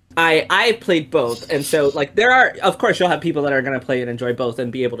 I played both, and so like there are, of course, you'll have people that are going to play and enjoy both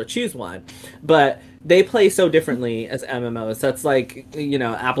and be able to choose one, but they play so differently as MMOs. That's like,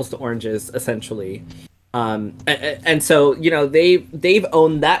 apples to oranges essentially. And so they've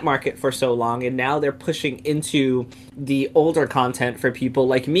owned that market for so long, and now they're pushing into the older content for people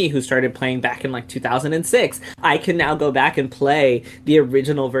like me who started playing back in like 2006. I can now go back and play the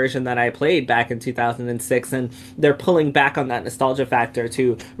original version that I played back in 2006, and they're pulling back on that nostalgia factor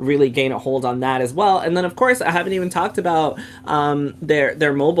to really gain a hold on that as well. And then of course I haven't even talked about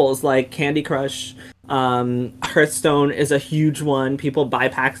their mobiles like Candy Crush. Hearthstone is a huge one. People buy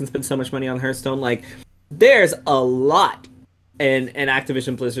packs and spend so much money on Hearthstone. Like, there's a lot in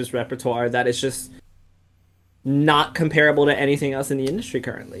Activision Blizzard's repertoire that is just not comparable to anything else in the industry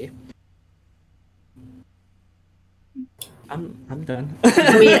currently. I'm done.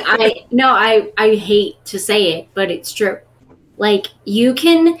 I mean, I hate to say it, but it's true. Like, you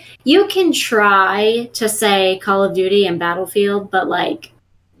can try to say Call of Duty and Battlefield, but like,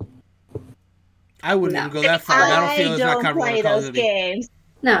 I wouldn't even go that far. Battlefield is not comparable to Call of Duty. Games.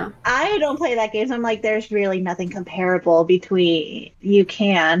 No. I don't play that game. So I'm like, there's really nothing comparable between. You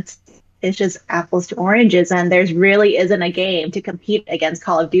can't. It's just apples to oranges, and there's really isn't a game to compete against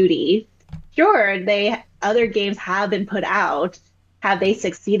Call of Duty. Sure, other games have been put out. Have they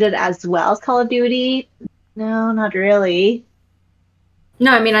succeeded as well as Call of Duty? No, not really.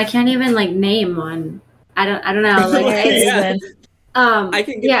 No, I mean, I can't even like name one. I don't know. Like, yeah. I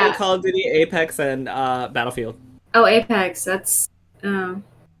can give you Call of Duty, Apex, and Battlefield. Oh, Apex. That's. I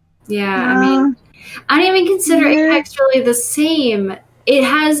mean, I don't even consider Apex really the same.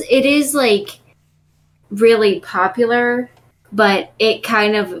 It is like really popular, but it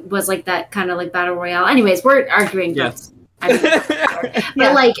kind of was like that kind of like battle royale. Anyways, we're arguing. Yes.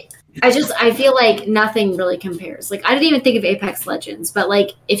 But like, I feel like nothing really compares. Like, I didn't even think of Apex Legends, but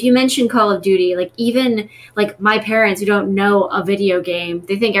like, if you mention Call of Duty, like even like my parents who don't know a video game,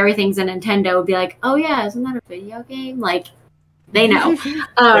 they think everything's a Nintendo, would be like, oh yeah, isn't that a video game? Like, they know.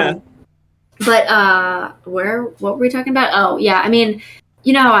 But what were we talking about? Oh yeah, I mean,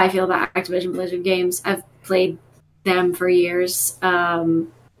 you know how I feel about Activision Blizzard games. I've played them for years.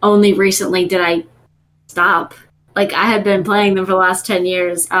 Only recently did I stop. Like, I had been playing them for the last 10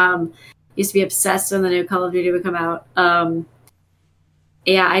 years. Used to be obsessed when the new Call of Duty would come out. I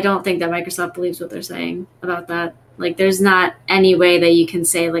don't think that Microsoft believes what they're saying about that. Like, there's not any way that you can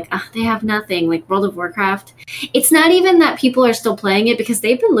say, like, they have nothing. Like, World of Warcraft. It's not even that people are still playing it because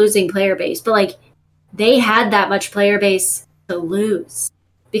they've been losing player base. But, like, they had that much player base to lose.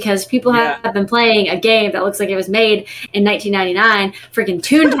 Because people have been playing a game that looks like it was made in 1999. Freaking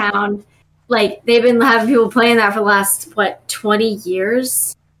Toontown. Like, they've been having people playing that for the last, 20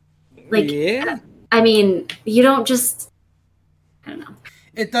 years? Like, yeah. I mean, you don't just... I don't know.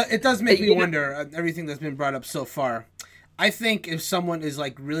 It does make me wonder, everything that's been brought up so far. I think if someone is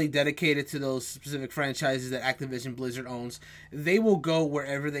like really dedicated to those specific franchises that Activision Blizzard owns, they will go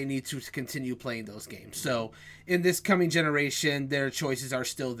wherever they need to continue playing those games. So in this coming generation, their choices are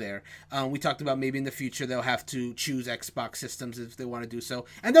still there. We talked about maybe in the future they'll have to choose Xbox systems if they want to do so.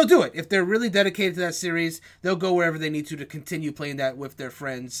 And they'll do it. If they're really dedicated to that series, they'll go wherever they need to continue playing that with their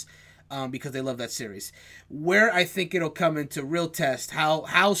friends. Because they love that series. Where I think it'll come into real test,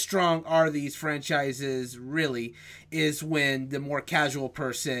 how strong are these franchises really, is when the more casual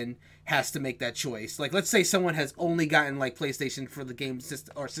person has to make that choice. Like, let's say someone has only gotten like PlayStation for the game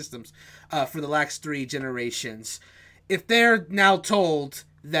system or systems for the last 3 generations. If they're now told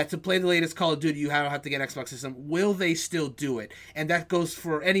that to play the latest Call of Duty, you have to get an Xbox system, will they still do it? And that goes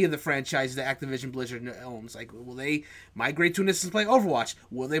for any of the franchises that Activision Blizzard owns. Like, will they migrate to an system to play Overwatch?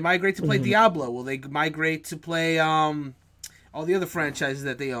 Will they migrate to play Diablo? Will they migrate to play all the other franchises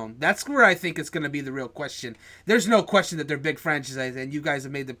that they own? That's where I think it's going to be the real question. There's no question that they're big franchises, and you guys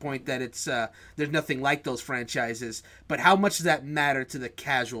have made the point that it's there's nothing like those franchises. But how much does that matter to the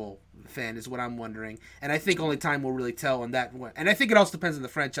casual fan is what I'm wondering, and I think only time will really tell on that one. And I think it also depends on the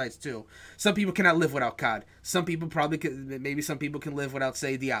franchise too. Some people cannot live without COD. Some people probably can, maybe some people can live without,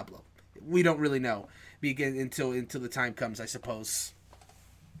 say, Diablo. We don't really know until the time comes, I suppose.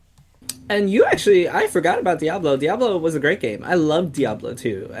 And I forgot about Diablo. Diablo was a great game. I loved Diablo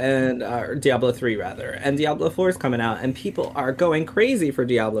 2, and Diablo 3 rather. And Diablo 4 is coming out, and people are going crazy for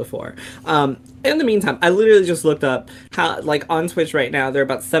Diablo 4. In the meantime, I literally just looked up how, like, on Twitch right now, there are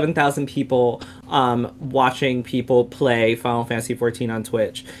about 7,000 people watching people play Final Fantasy XIV on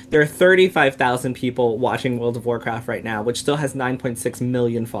Twitch. There are 35,000 people watching World of Warcraft right now, which still has 9.6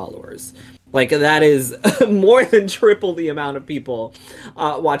 million followers. Like, that is more than triple the amount of people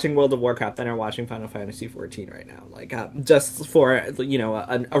watching World of Warcraft than are watching Final Fantasy XIV right now. Like, just for, you know,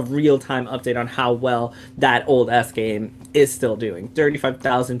 a real-time update on how well that old-S game is still doing.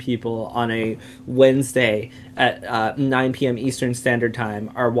 35,000 people on a Wednesday at 9 p.m. Eastern Standard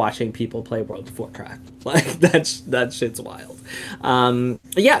Time are watching people play World of Warcraft. Like, that shit's wild.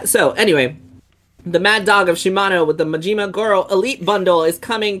 Yeah, so, anyway... The Mad Dog of Shimano with the Majima Goro Elite Bundle is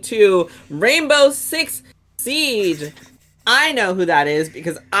coming to Rainbow Six Siege. I know who that is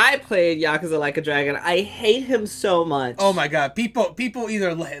because I played Yakuza Like a Dragon. I hate him so much. Oh my god, people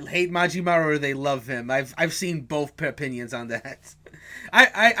either hate Majima or they love him. I've seen both opinions on that.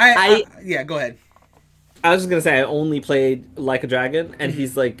 Yeah, go ahead. I was just gonna say I only played Like a Dragon, and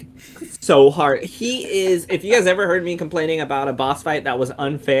he's like so hard. He is. If you guys ever heard me complaining about a boss fight that was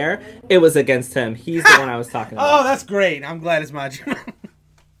unfair, it was against him. He's the one I was talking about. Oh, that's great. I'm glad it's Majima.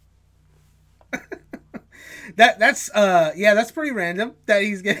 That's pretty random that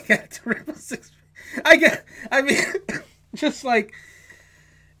he's getting to Rainbow Six. I mean, just like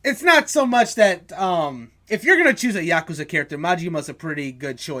it's not so much that if you're gonna choose a Yakuza character, Majima's a pretty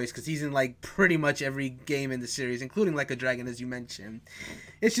good choice because he's in like pretty much every game in the series, including Like a Dragon, as you mentioned.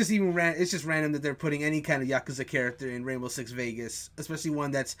 It's just random that they're putting any kind of Yakuza character in Rainbow Six Vegas, especially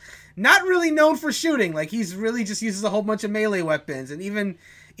one that's not really known for shooting. Like he's really just uses a whole bunch of melee weapons, and even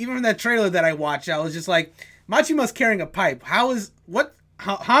in that trailer that I watched, I was just like, Majima's carrying a pipe. Huh?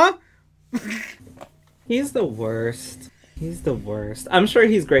 He's the worst. He's the worst. I'm sure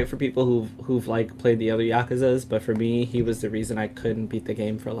he's great for people who've like played the other Yakuzas, but for me, he was the reason I couldn't beat the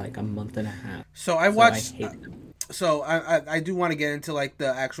game for like a month and a half. So I watched. I do want to get into like the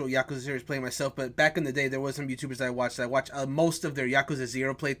actual Yakuza series playing myself, but back in the day, there was some YouTubers that I watched. I watched most of their Yakuza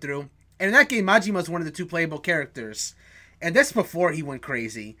 0 playthrough, and in that game, Majima's one of the 2 playable characters, and that's before he went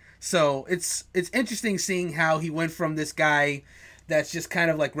crazy. So it's interesting seeing how he went from this guy that's just kind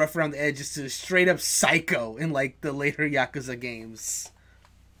of like rough around the edges to straight up psycho in like the later Yakuza games.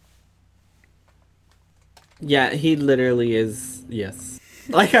 Yeah, he literally is. Yes,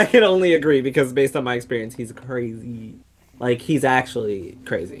 like I can only agree because based on my experience, he's crazy. Like he's actually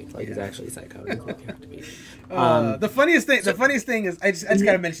crazy. Like he's actually psycho. He's what you have to be. The funniest thing is I just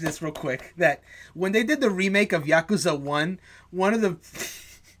gotta mention this real quick that when they did the remake of Yakuza 1, one of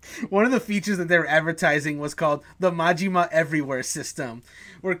the features that they were advertising was called the Majima Everywhere system,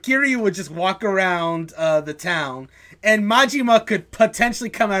 where Kiryu would just walk around the town, and Majima could potentially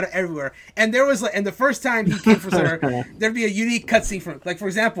come out of everywhere. And there was and the first time he came for her, there'd be a unique cutscene from, like for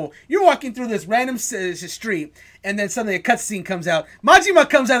example, you're walking through this random street, and then suddenly a cutscene comes out. Majima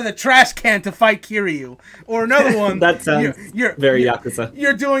comes out of the trash can to fight Kiryu, or another one. That sounds very Yakuza.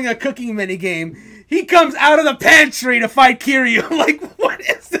 You're doing a cooking mini game. He comes out of the pantry to fight Kiryu. Like, what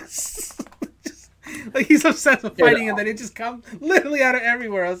is this? Like, he's obsessed with fighting, and then it just comes literally out of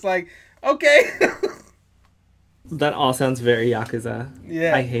everywhere. I was like, okay. That all sounds very Yakuza.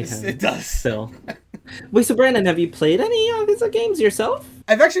 Yeah, I hate him. It does. Still. Wait, so Brandon, have you played any Yakuza games yourself?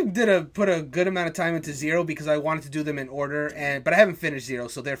 I've actually put a good amount of time into 0 because I wanted to do them in order, but I haven't finished 0,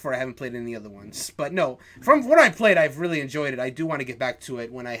 so therefore I haven't played any other ones. But no, from what I played, I've really enjoyed it. I do want to get back to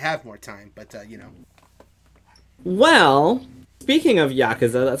it when I have more time, but you know. Well, speaking of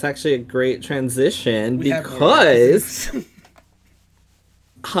Yakuza, that's actually a great transition because...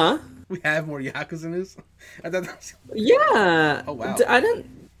 Huh? We have more Yakuza news? I thought that was... Yeah. Oh, wow. I didn't...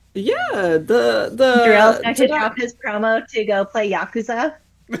 Yeah, the Drill's going to drop his promo to go play Yakuza.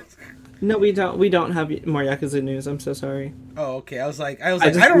 No, we don't have more Yakuza news. I'm so sorry. Oh, okay. I was like, I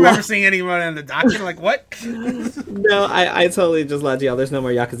don't remember seeing anyone in the document. Like, what? No, I totally just lied to y'all. There's no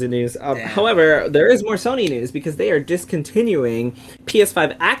more Yakuza news. However, there is more Sony news because they are discontinuing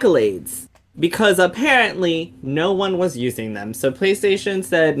PS5 accolades because apparently no one was using them. So PlayStation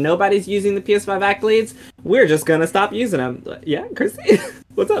said nobody's using the PS5 accolades. We're just gonna stop using them. Yeah, Christy,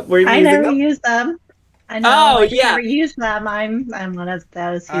 what's up? Were you I using never them? use them. I know. Oh, I yeah. never use them. I'm one of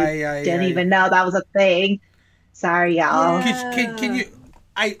those who I didn't even know that was a thing. Sorry, y'all.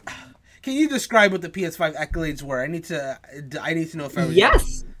 Yeah. Can you describe what the PS5 accolades were? I need to know if I was...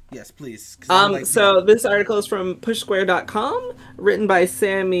 Yes. Yes, please. So this article is from pushsquare.com, written by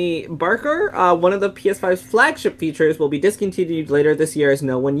Sammy Barker. One of the PS5's flagship features will be discontinued later this year as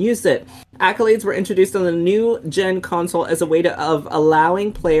no one used it. Accolades were introduced on the new gen console as a way of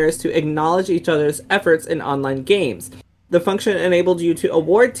allowing players to acknowledge each other's efforts in online games. The function enabled you to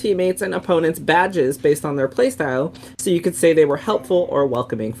award teammates and opponents badges based on their playstyle, so you could say they were helpful or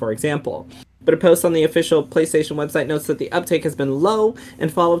welcoming, for example. But a post on the official PlayStation website notes that the uptake has been low in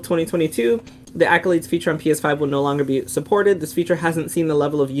fall of 2022, The accolades feature on PS5 will no longer be supported. This feature hasn't seen the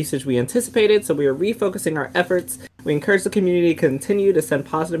level of usage we anticipated, so we are refocusing our efforts. We encourage the community to continue to send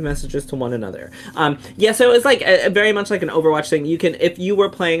positive messages to one another. Yeah, so it's like very much like an Overwatch thing. You can, if you were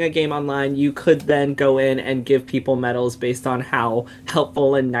playing a game online, you could then go in and give people medals based on how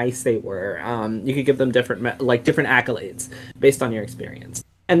helpful and nice they were. You could give them different accolades based on your experience.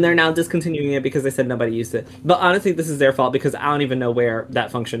 And they're now discontinuing it because they said nobody used it. But honestly, this is their fault because I don't even know where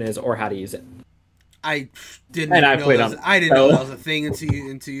that function is or how to use it. I didn't know that was a thing until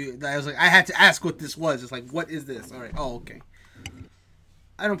you. I was like, I had to ask what this was. It's like, what is this? All right. Oh, okay.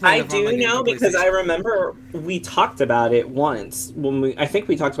 I don't play. I do know because I remember we talked about it once I think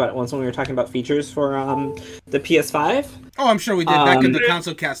we talked about it once when we were talking about features for the PS5. Oh, I'm sure we did back in the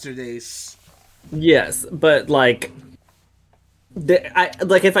console caster days. Yes, but like,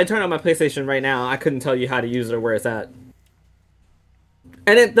 if I turn on my PlayStation right now, I couldn't tell you how to use it or where it's at.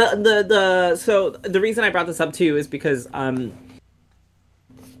 And so the reason I brought this up too is because I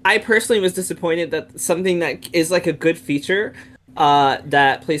personally was disappointed that something that is like a good feature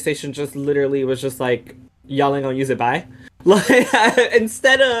that PlayStation just literally was just like, y'all ain't gonna use it, bye. Like,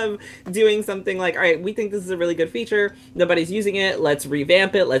 instead of doing something like, all right, we think this is a really good feature, nobody's using it, let's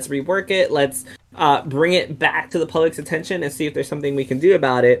revamp it, let's rework it, let's bring it back to the public's attention and see if there's something we can do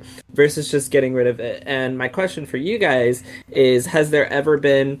about it, versus just getting rid of it. And my question for you guys is, has there ever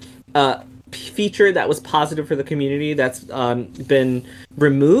been a feature that was positive for the community that's been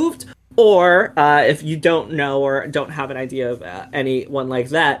removed? Or if you don't know or don't have an idea of anyone like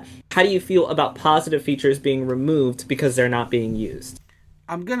that, how do you feel about positive features being removed because they're not being used?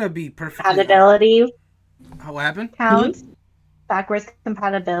 I'm going to be perfectly... Compatibility. What happened? Counts. Mm-hmm. Backwards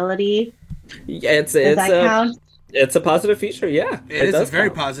compatibility. Yeah, Does that count? It's a positive feature, yeah. It is a very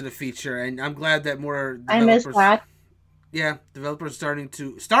positive feature, and I'm glad that more developers... I miss that. Yeah, developers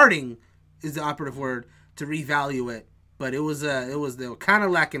starting is the operative word, to revalue it. But they were kind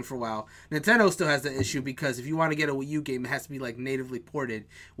of lacking for a while. Nintendo still has the issue because if you want to get a Wii U game, it has to be like natively ported,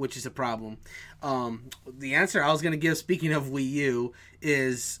 which is a problem. The answer I was gonna give, speaking of Wii U,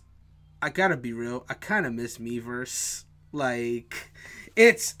 is I gotta be real. I kind of miss Miiverse. Like,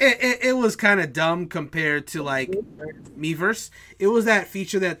 it was kind of dumb compared to like Miiverse. It was that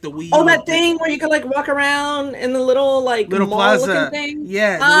feature that the Wii U. Oh, that thing where you could like walk around in the little plaza thing.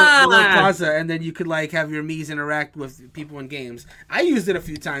 Yeah, the little plaza, and then you could like have your Miis interact with people in games. I used it a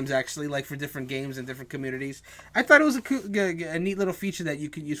few times actually, like for different games and different communities. I thought it was a neat little feature that you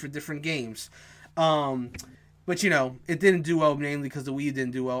could use for different games. But, it didn't do well, mainly because the Wii U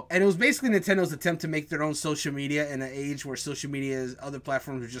didn't do well. And it was basically Nintendo's attempt to make their own social media in an age where social media other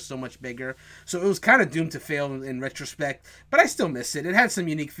platforms are just so much bigger. So it was kind of doomed to fail in retrospect. But I still miss it. It had some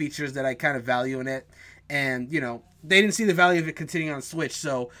unique features that I kind of value in it. And, they didn't see the value of it continuing on Switch.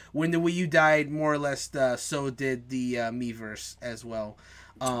 So when the Wii U died, more or less, so did the Miiverse as well.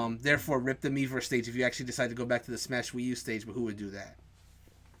 Therefore, rip the Miiverse stage if you actually decide to go back to the Smash Wii U stage. But who would do that?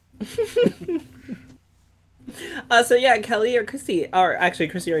 So yeah, Kelly or Christy, or actually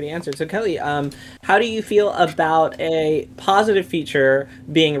Christy already answered. So Kelly, how do you feel about a positive feature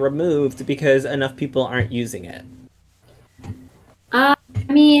being removed because enough people aren't using it? I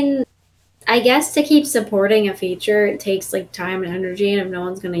mean, I guess to keep supporting a feature, it takes like time and energy, and if no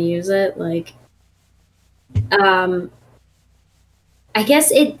one's going to use it, like, I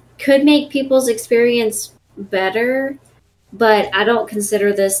guess it could make people's experience better. But I don't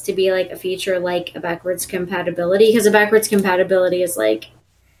consider this to be like a feature like a backwards compatibility, because a backwards compatibility is like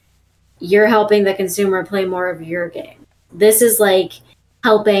you're helping the consumer play more of your game. This is like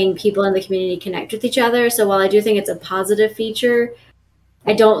helping people in the community connect with each other. So while I do think it's a positive feature,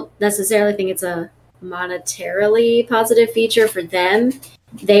 I don't necessarily think it's a monetarily positive feature for them.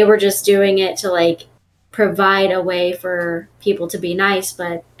 They were just doing it to like provide a way for people to be nice,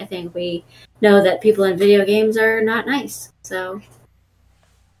 but I think we know that people in video games are not nice. So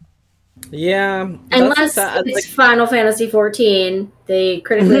yeah, unless it's Final Fantasy 14, the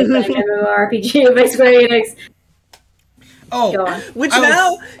critically acclaimed MMORPG by Square Enix. Which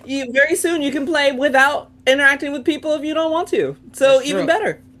now very soon you can play without interacting with people if you don't want to. So that's even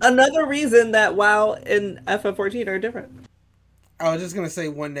better. Another reason that WoW and FF14 are different. I was just going to say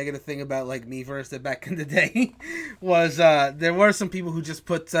one negative thing about like Miiverse that back in the day was there were some people who just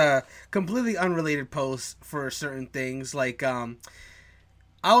put completely unrelated posts for certain things. Like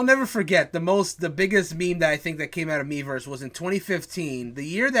I'll never forget the biggest meme that I think that came out of Miiverse was in 2015, the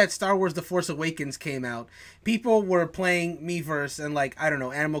year that Star Wars The Force Awakens came out. People were playing Miiverse and like, I don't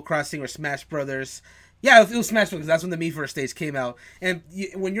know, Animal Crossing or Smash Brothers, Yeah, it was Smash because that's when the Miiverse stage came out. And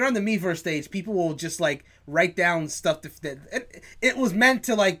when you're on the Miiverse stage, people will just like write down stuff it was meant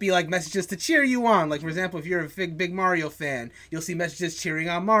to like be like messages to cheer you on. Like for example, if you're a big Mario fan, you'll see messages cheering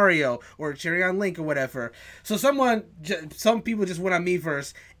on Mario or cheering on Link or whatever. So some people just went on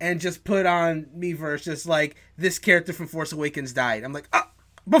Miiverse and just put on Miiverse just like this character from Force Awakens died. I'm like, oh.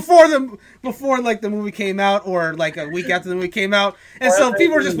 Before like the movie came out, or like a week after the movie came out, and so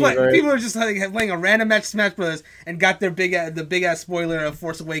people were just like playing a random match Smash Bros. And got their big ass spoiler of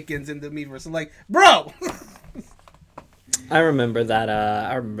Force Awakens in the Miiverse. I'm like, bro. I remember that.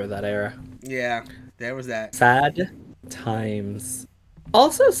 I remember that era. Yeah, there was that. Sad times.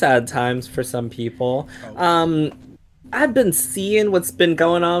 Also sad times for some people. Oh. I've been seeing what's been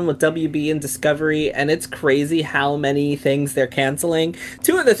going on with WB and Discovery, and it's crazy how many things they're canceling.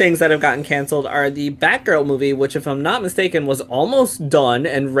 Two of the things that have gotten canceled are the Batgirl movie, which, if I'm not mistaken, was almost done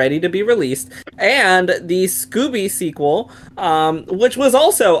and ready to be released, and the Scooby sequel, which was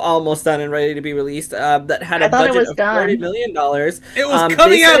also almost done and ready to be released, that had a budget of $40 million. It was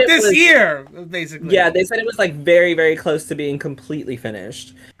coming out this year, basically. Yeah, they said it was like very, very close to being completely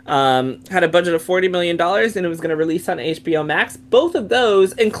finished. Had a budget of $40 million, and it was going to release on HBO Max. Both of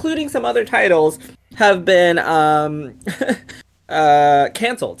those, including some other titles, have been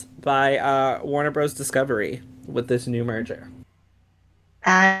canceled by Warner Bros. Discovery with this new merger.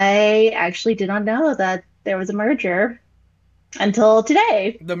 I actually did not know that there was a merger until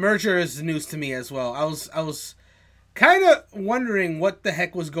today. The merger is news to me as well. I was kind of wondering what the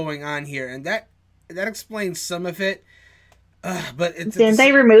heck was going on here, and that explains some of it. But didn't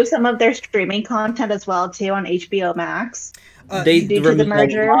they remove some of their streaming content as well too on HBO Max? They removed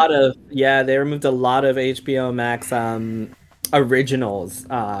they removed a lot of HBO Max originals,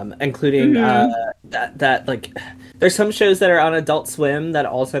 including that like there's some shows that are on Adult Swim that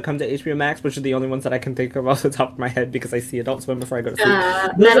also come to HBO Max, which are the only ones that I can think of off the top of my head because I see Adult Swim before I go to sleep.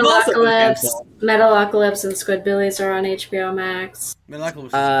 Metalocalypse and Squidbillies are on HBO Max.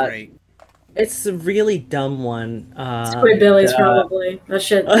 Metalocalypse is great. It's a really dumb one. Squidbillies, probably. That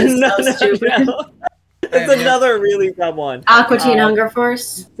shit is so stupid. No. It's another really dumb one. Aqua Teen Hunger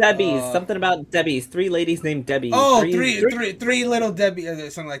Force. Debbie's. Something about Debbie's. 3 ladies named Debbie. Oh, three little Debbie,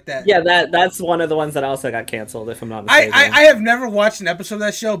 something like that. Yeah, that's one of the ones that also got canceled, if I'm not mistaken. I have never watched an episode of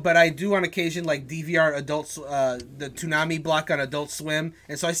that show, but I do on occasion like DVR adults, the Toonami block on Adult Swim,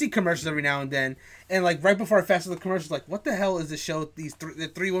 and so I see commercials every now and then. And like right before I fast the commercials, like, what the hell is this show?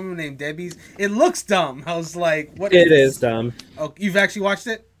 The 3 women named Debbie's. It looks dumb. I was like, what? It is dumb. Oh, you've actually watched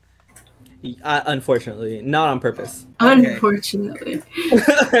it? Unfortunately, not on purpose. Okay. Unfortunately,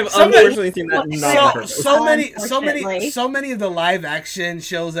 I've unfortunately seen that not on purpose. So many of the live action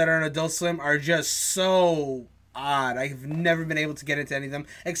shows that are on Adult Swim are just so odd. I've never been able to get into any of them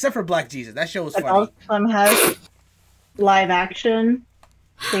except for Black Jesus. That show was funny. Adult Swim has live action.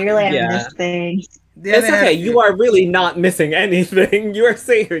 Clearly, I missed things. Yeah, it's okay. You are really not missing anything. You are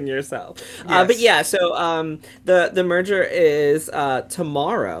saving yourself. Yes. But yeah, so the merger is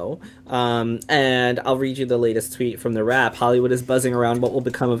tomorrow. And I'll read you the latest tweet from the Wrap. Hollywood is buzzing around what will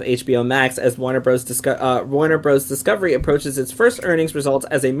become of HBO Max as Warner Bros. Discovery approaches its first earnings results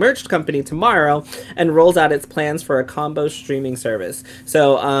as a merged company tomorrow and rolls out its plans for a combo streaming service.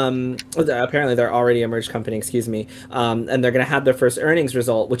 So apparently they're already a merged company, and they're going to have their first earnings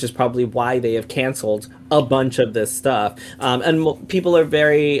result, which is probably why they have canceled a bunch of this stuff. And people are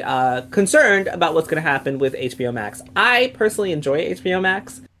very concerned about what's going to happen with HBO Max. I personally enjoy HBO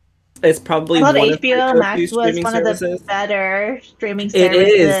Max. It's probably I thought HBO Max was one of the better streaming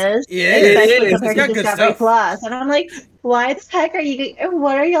services. It is. Compared to Discovery Plus. And I'm like, why the heck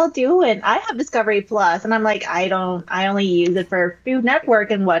what are y'all doing? I have Discovery Plus, and I'm like, I only use it for Food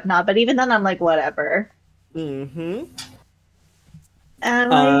Network and whatnot, but even then I'm like, whatever. Mm-hmm.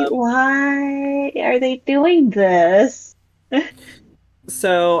 And I'm like, why are they doing this?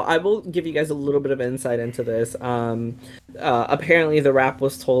 So I will give you guys a little bit of insight into this. Apparently, the Wrap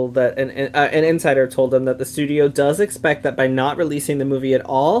was told that an insider told them that the studio does expect that by not releasing the movie at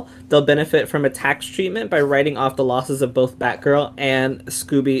all, they'll benefit from a tax treatment by writing off the losses of both Batgirl and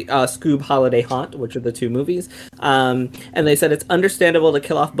Scoob Holiday Haunt, which are the 2 movies. And they said it's understandable to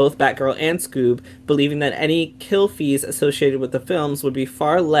kill off both Batgirl and Scoob, believing that any kill fees associated with the films would be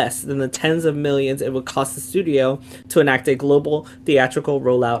far less than the tens of millions it would cost the studio to enact a global theatrical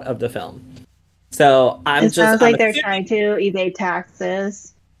rollout of the film. So it sounds like they're trying to evade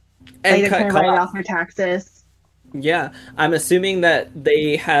taxes. And they're trying to write off their taxes. Yeah, I'm assuming that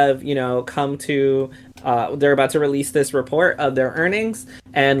they have, come to, they're about to release this report of their earnings,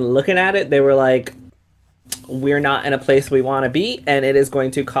 and looking at it, they were like, we're not in a place we want to be, and it is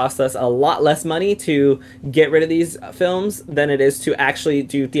going to cost us a lot less money to get rid of these films than it is to actually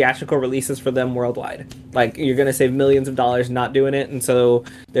do theatrical releases for them worldwide. Like, you're going to save millions of dollars not doing it, and so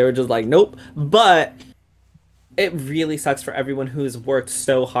they were just like, nope. But it really sucks for everyone who's worked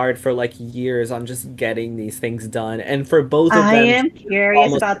so hard for like years on just getting these things done, and for both of them. I am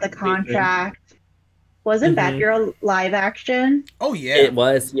curious about the contract. Wasn't Batgirl live action? Oh yeah, it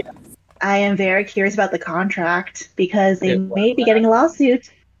was. Yeah. I am very curious about the contract because they may be getting a lawsuit.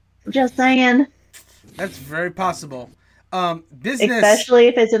 Just saying. That's very possible. Business, especially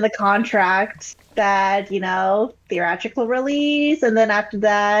if it's in the contract that, theatrical release, and then after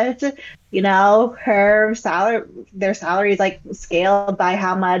that, their salary is like scaled by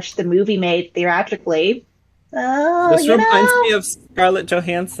how much the movie made theatrically. Oh, this reminds me of Scarlett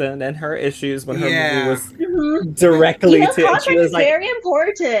Johansson and her issues when her movie was directly to. Contract is very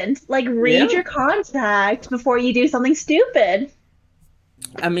important. Like, read your contract before you do something stupid.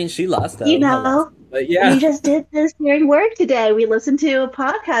 I mean, she lost though. But we just did this during work today. We listened to a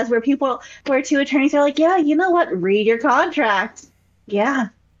podcast where two attorneys are like, yeah, you know what? Read your contract. Yeah,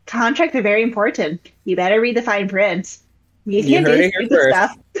 contracts are very important. You better read the fine print. You can't do stupid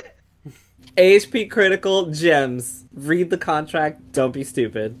stuff. AHP Critical Gems. Read the contract. Don't be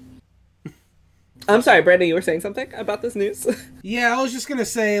stupid. I'm sorry, Brandon, you were saying something about this news? Yeah, I was just gonna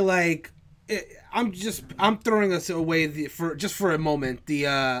say, like, I'm throwing this away for a moment.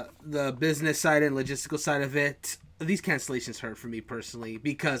 The business side and logistical side of it. These cancellations hurt for me personally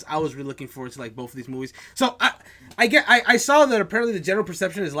because I was really looking forward to like both of these movies. So I saw that apparently the general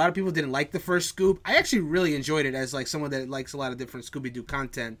perception is a lot of people didn't like the first Scoop. I actually really enjoyed it as like someone that likes a lot of different Scooby-Doo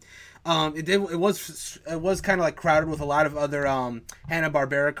content. It was kind of like crowded with a lot of other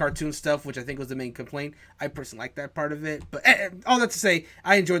Hanna-Barbera cartoon stuff, which I think was the main complaint. I personally liked that part of it, but all that to say,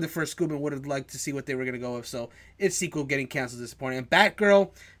 I enjoyed the first Scoop and would have liked to see what they were gonna go with. So its sequel getting canceled is disappointing. And Batgirl,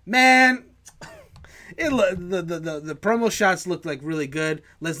 man. The promo shots looked like really good.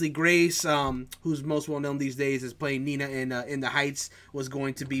 Leslie Grace, who's most well known these days as playing Nina in The Heights, was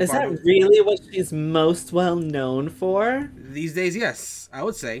going to be. Is that really what she's most well known for? These days, yes, I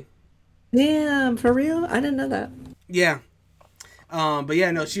would say. Damn, for real? I didn't know that. Yeah. But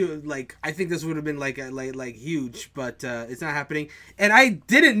yeah, no, she like I think this would have been like huge, but it's not happening. And I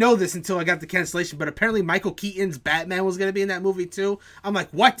didn't know this until I got the cancellation, but apparently Michael Keaton's Batman was gonna be in that movie too. I'm like,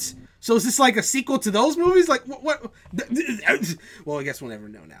 what? So is this like a sequel to those movies? Like what? Well, I guess we'll never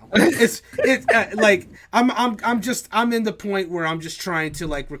know now. It's like I'm in the point where I'm just trying to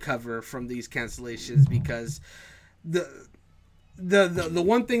like recover from these cancellations because the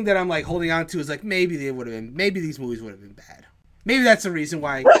one thing that I'm like holding on to is like maybe these movies would have been bad. Maybe that's the reason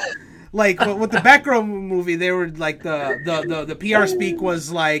why. Like with the Batgirl movie, they were like the PR speak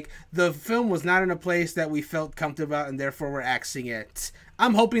was like the film was not in a place that we felt comfortable about, and therefore we're axing it.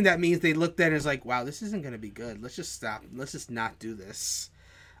 I'm hoping that means they looked at it and was like, wow, this isn't gonna be good. Let's just stop. Let's just not do this.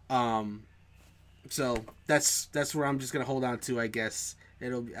 So that's where I'm just gonna hold on to, I guess.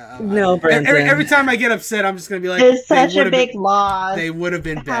 It'll be, no, Brandon. Every time I get upset, I'm just gonna be like, it's such a big loss. They would have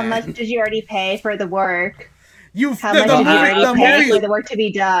been bad. How much did you already pay for the work? How much did you already pay for the work to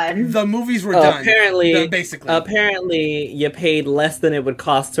be done? The movies were done. Apparently, you paid less than it would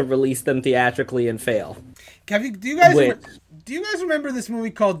cost to release them theatrically and fail. Do you guys remember this movie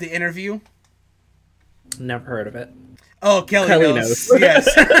called The Interview? Never heard of it. Oh, Kelly knows.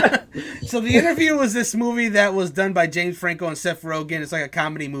 Yes. So The Interview was this movie that was done by James Franco and Seth Rogen. It's like a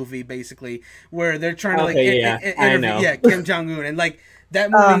comedy movie, basically, where they're trying to interview Kim Jong-un, and like that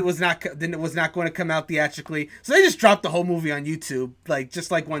movie was not going to come out theatrically, so they just dropped the whole movie on YouTube, like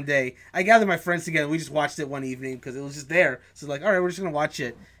just like one day. I gathered my friends together. We just watched it one evening because it was just there. So like, all right, we're just gonna watch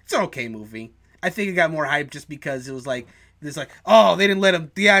it. It's an okay movie. I think it got more hype just because it was like. It's like, oh, they didn't let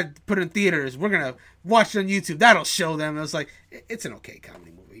them put it in theaters. We're going to watch it on YouTube. That'll show them. I was like, it's an okay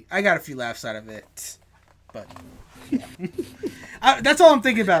comedy movie. I got a few laughs out of it. But that's all I'm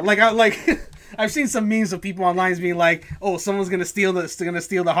thinking about. I've seen some memes of people online being like, oh, someone's going to steal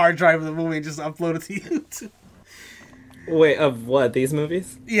the hard drive of the movie and just upload it to YouTube. Wait, of what? These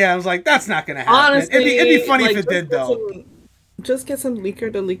movies? Yeah, I was like, that's not going to happen. Honestly, it'd be funny if it did, though. Just get some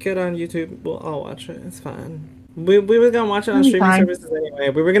leaker to leak it on YouTube. I'll watch it. It's fine. We were gonna watch it on streaming services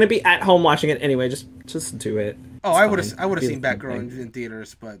anyway. We were gonna be at home watching it anyway. Just do it. Oh, I would have seen Batgirl in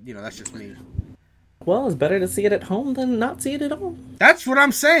theaters, but that's just me. Well, it's better to see it at home than not see it at all. That's what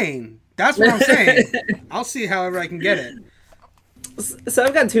I'm saying. I'll see however I can get it. So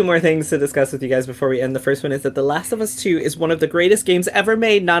I've got two more things to discuss with you guys before we end. The first one is that The Last of Us 2 is one of the greatest games ever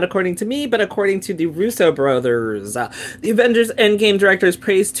made, not according to me, but according to the Russo brothers. The Avengers Endgame directors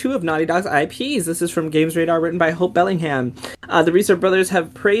praised two of Naughty Dog's IPs. This is from Games Radar, written by Hope Bellingham. The Russo brothers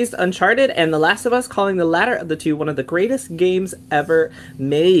have praised Uncharted and The Last of Us, calling the latter of the two one of the greatest games ever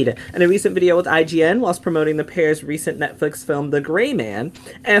made. In a recent video with IGN, whilst promoting the pair's recent Netflix film The Gray Man,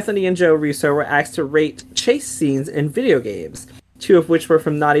 Anthony and Joe Russo were asked to rate chase scenes in video games, two of which were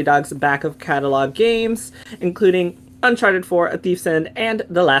from Naughty Dog's back-of-catalog games, including Uncharted 4, A Thief's End, and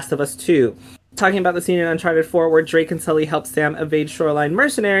The Last of Us 2. Talking about the scene in Uncharted 4 where Drake and Sully help Sam evade Shoreline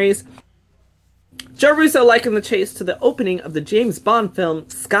mercenaries, Joe Russo likened the chase to the opening of the James Bond film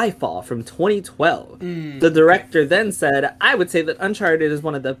Skyfall from 2012. The director then said, "I would say that Uncharted is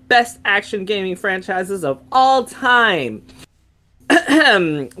one of the best action gaming franchises of all time."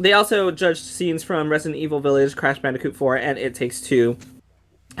 They also judged scenes from Resident Evil Village, Crash Bandicoot 4, and It Takes Two.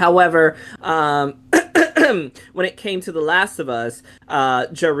 However, when it came to The Last of Us,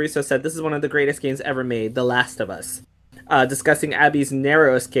 Joe Russo said, "This is one of the greatest games ever made, The Last of Us." Discussing Abby's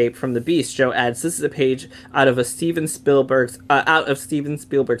narrow escape from the Beast, Joe adds, "This is a page out of Steven Spielberg's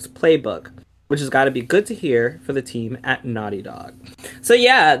playbook, which has got to be good to hear for the team at Naughty Dog." So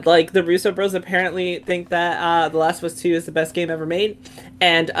yeah, like, the Russo bros apparently think that The Last of Us 2 is the best game ever made,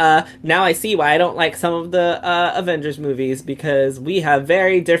 and now I see why I don't like some of the Avengers movies, because we have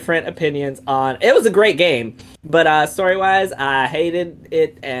very different opinions on... It was a great game, but story-wise, I hated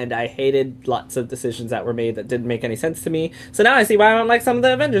it, and I hated lots of decisions that were made that didn't make any sense to me, so now I see why I don't like some of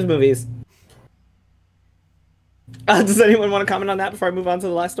the Avengers movies. Does anyone want to comment on that before I move on to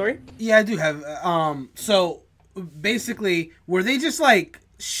the last story? Yeah, I do have. So basically, were they just like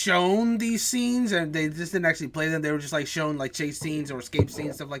shown these scenes and they just didn't actually play them? They were just like shown like chase scenes or escape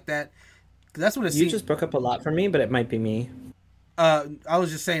scenes, stuff like that. 'Cause that's what it You just broke up a lot for me, but it might be me. I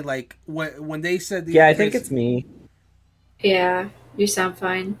was just saying, like, when they said Yeah, I think it's me. Yeah, you sound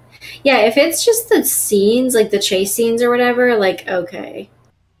fine. Yeah, if it's just the scenes, like the chase scenes or whatever, like, okay.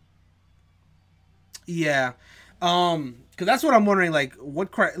 Yeah. Because that's what I'm wondering, like,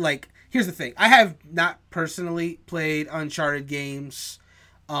 like, here's the thing. I have not personally played Uncharted games,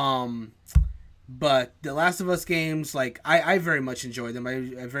 but The Last of Us games, like, I very much enjoy them. I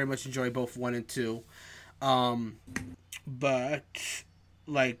very much enjoy both 1 and 2. But,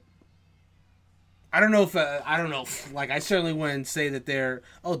 like, I don't know if, like, I certainly wouldn't say that they're...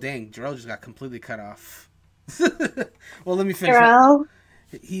 Oh, dang, Jarrell just got completely cut off. Well, let me finish. Jarrell?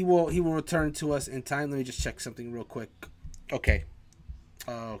 He will return to us in time. Let me just check something real quick. Okay.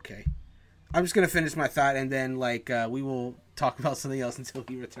 Okay. I'm just going to finish my thought, and then, like, we will talk about something else until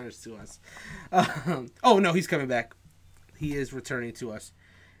he returns to us. Oh, no, he's coming back. He is returning to us.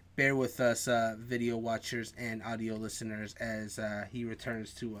 Bear with us, video watchers and audio listeners, as he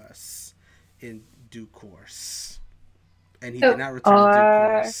returns to us in due course. And he did not return in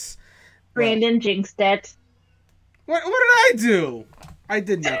due course. Brandon jinxed it. What did I do? I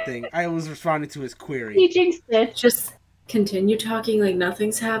did nothing. I was responding to his query. He jinxed it. Just continue talking like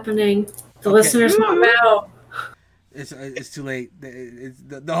nothing's happening. The listeners want out. It's too late.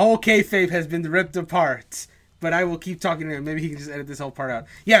 The whole kayfabe has been ripped apart. But I will keep talking to him. Maybe he can just edit this whole part out.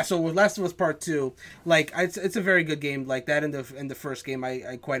 Yeah, so with Last of Us Part 2, like, it's a very good game. Like, that in the first game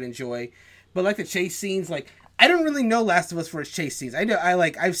I quite enjoy. But, like, the chase scenes, like, I don't really know Last of Us for its chase scenes.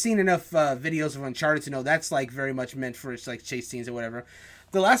 I've seen enough videos of Uncharted to know that's, like, very much meant for its, like, chase scenes or whatever.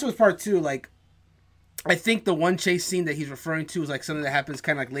 The Last of Us Part 2, like, I think the one chase scene that he's referring to is, like, something that happens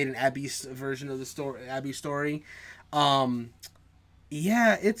kind of, like, late in Abby's version of the story, Abby's story.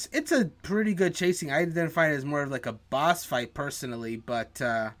 Yeah, it's a pretty good chasing. I identify it as more of like a boss fight personally, but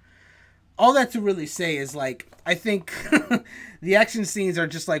all that to really say is, like, I think the action scenes are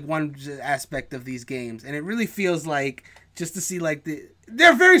just like one aspect of these games, and it really feels like just to see like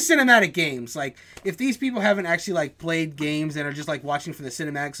they're very cinematic games. Like, if these people haven't actually like played games and are just like watching for the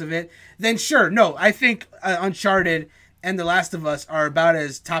cinematics of it, then sure, no, I think Uncharted and The Last of Us are about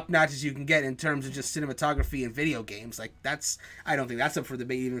as top-notch as you can get in terms of just cinematography and video games. Like, I don't think that's up for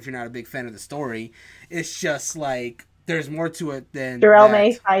debate, even if you're not a big fan of the story. It's just, like, there's more to it than Jarrell that.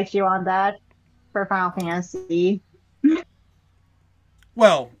 may fight you on that for Final Fantasy.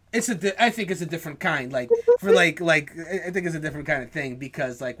 Well, I think it's a different kind. Like, for, like, I think it's a different kind of thing,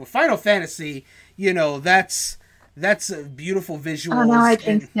 because, like, with Final Fantasy, you know, that's a beautiful visuals. Oh, no, I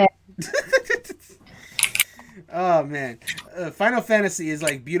jinxed it. Oh man, Final Fantasy is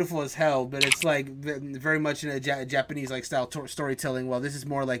like beautiful as hell, but it's like very much in a Japanese like style storytelling. While this is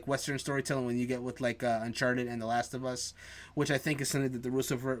more like Western storytelling when you get with like Uncharted and The Last of Us, which I think is something that the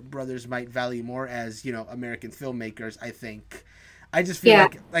Russo brothers might value more as, you know, American filmmakers. I think, I just feel Yeah.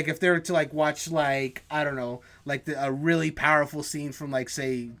 like if they were to like watch like I don't know like a really powerful scene from like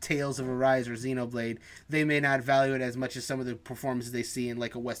say Tales of Arise or Xenoblade, they may not value it as much as some of the performances they see in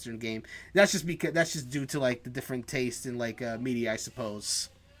like a Western game. That's just due to like the different taste in like media, I suppose.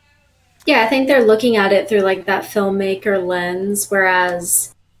 Yeah, I think they're looking at it through like that filmmaker lens,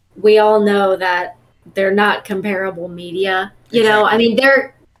 whereas we all know that they're not comparable media. You know, I Exactly.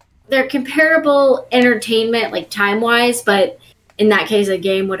 mean they're comparable entertainment like time wise, but in that case a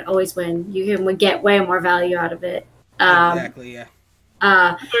game would always win. You can would get way more value out of it. Exactly. Yeah. So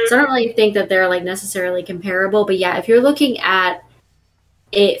I don't really think that they're like necessarily comparable, but yeah, if you're looking at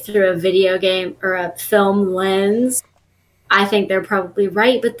it through a video game or a film lens, I think they're probably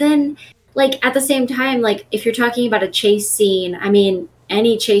right. But then, like, at the same time, like, if you're talking about a chase scene, I mean,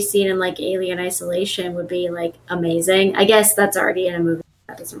 any chase scene in, like, Alien Isolation would be, like, amazing. I guess that's already in a movie.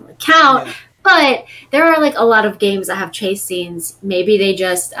 That doesn't really count. Yeah. But there are, like, a lot of games that have chase scenes. Maybe they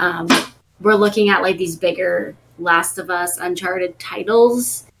just were looking at, like, these bigger Last of Us, Uncharted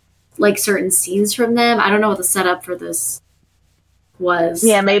titles, like, certain scenes from them. I don't know what the setup for this was.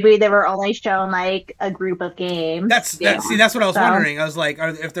 Yeah, maybe they were only shown like a group of games. That's Yeah. see, that's what I was So- wondering. I was like,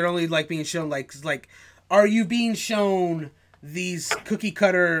 if they're only like being shown like, are you being shown these cookie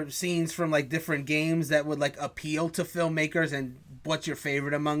cutter scenes from like different games that would like appeal to filmmakers, and what's your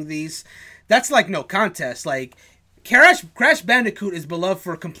favorite among these? That's like no contest. Like Crash Bandicoot is beloved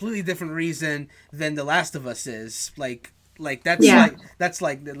for a completely different reason than The Last of Us is. Like that's Yeah. that's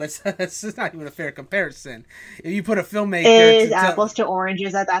not even a fair comparison. If you put a filmmaker Is apples to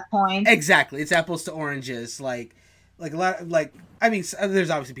oranges at that point. exactly, it's apples to oranges. Like a lot. Like I mean, there's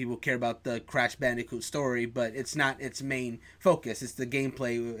obviously people who care about the Crash Bandicoot story, but it's not its main focus. It's the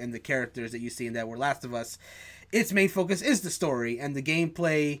gameplay and the characters that you see in that were Last of Us. Its main focus is the story, and the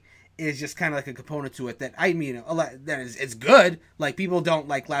gameplay is just kind of like a component to it that I mean a lot that is it's good. Like people don't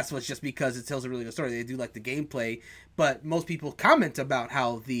like Last of Us just because it tells a really good story. They do like the gameplay, but most people comment about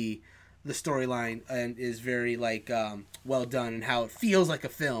how the storyline and is very like well done and how it feels like a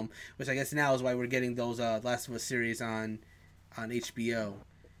film, which I guess now is why we're getting those Last of Us series on HBO.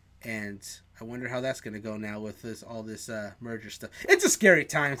 And I wonder how that's going to go now with all this merger stuff. It's a scary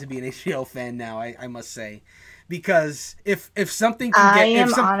time to be an HBO fan now, I must say. Because if something can I get...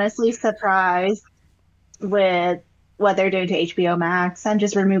 am honestly surprised with what they're doing to HBO Max and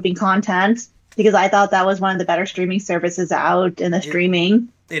just removing content, because I thought that was one of the better streaming services out in the streaming.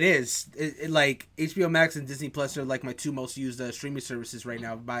 It is. Like HBO Max and Disney Plus are like my two most used streaming services right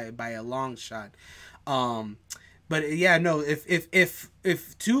now by a long shot. But yeah, no.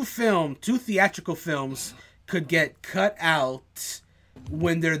 If two theatrical films could get cut out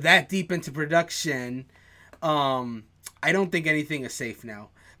when they're that deep into production, I don't think anything is safe now.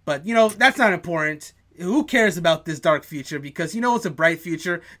 But you know that's not important. Who cares about this dark future? Because you know it's a bright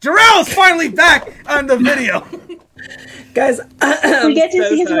future. Jarrell's finally back on the video. Guys, We get to I'm so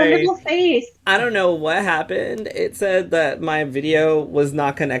see his sorry. wonderful face. I don't know what happened. It said that my video was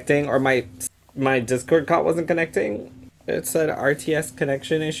not connecting, or my Discord call wasn't connecting. It said RTS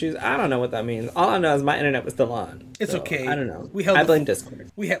connection issues. I don't know what that means. All I know is my internet was still on. It's So, okay. I don't know. We held I the- blame Discord.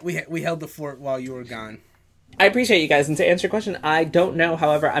 We held the fort while you were gone. I appreciate you guys. And to answer your question, I don't know.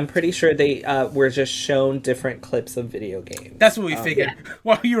 However, I'm pretty sure they were just shown different clips of video games. That's what we figured.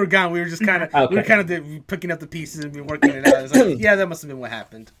 While you were gone, we were just kind of picking up the pieces and working it out. I was like, yeah, that must have been what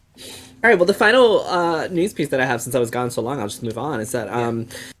happened. All right. Well, the final news piece that I have, since I was gone so long, I'll just move on. Is that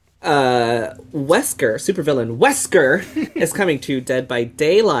Wesker, supervillain Wesker, is coming to Dead by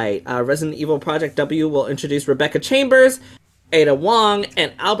Daylight. Resident Evil Project W will introduce Rebecca Chambers, Ada Wong,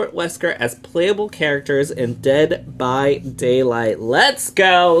 and Albert Wesker as playable characters in Dead by Daylight. Let's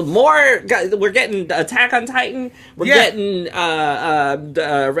go! More. We're getting Attack on Titan. We're getting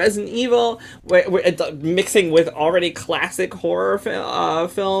Resident Evil. We're mixing with already classic horror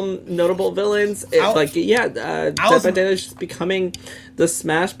film notable villains. Dead by Daylight is just becoming the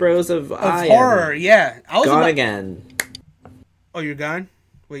Smash Bros of horror. Yeah, I was gone again. Oh, you're gone?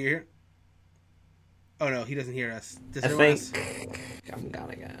 Wait, you're here? Oh no, he doesn't hear us. I think I'm gone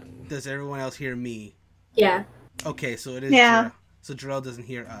again. Does everyone else hear me? Yeah. Okay, so it is. Yeah. Jarrell. So Jarrell doesn't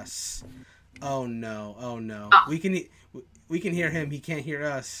hear us. Oh no! Oh no! Oh. We can hear him. He can't hear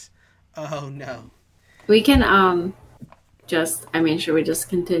us. Oh no! We can should we just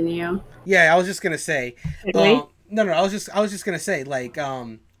continue? Yeah, I was just gonna say. Okay. No, I was just gonna say, like,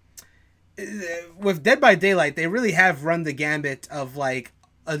 with Dead by Daylight, they really have run the gambit of like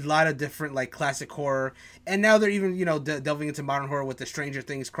a lot of different like classic horror, and now they're even delving into modern horror with the Stranger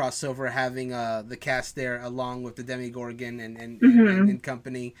Things crossover, having the cast there along with the Demogorgon and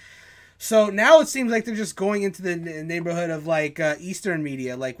company. So now it seems like they're just going into the neighborhood of like Eastern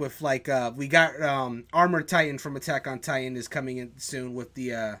media, like with like we got Armored Titan from Attack on Titan is coming in soon with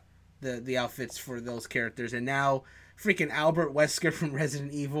the outfits for those characters, and now freaking Albert Wesker from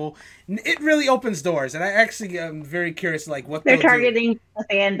Resident Evil. It really opens doors, and I actually am very curious, like what They're they'll do. targeting the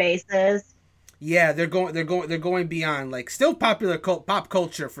fan bases. Yeah, they're going beyond, like, still popular pop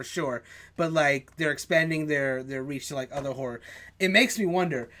culture for sure, but like they're expanding their reach to like other horror. It makes me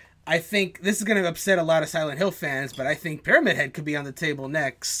wonder. I think this is going to upset a lot of Silent Hill fans, but I think Pyramid Head could be on the table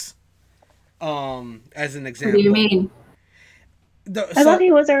next. As an example. What do you mean? I thought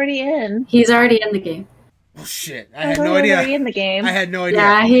he was already in. He's already in the game. Oh shit! I had no idea. Already in the game. I had no idea.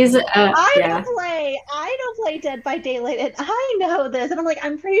 Yeah, he's. I don't play Dead by Daylight, and I know this, and I'm like,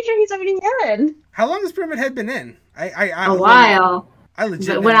 I'm pretty sure he's already in. How long has Pyramid Head been in? A while. I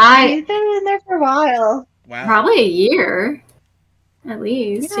legit. He's been in there for a while. Wow. Probably a year, at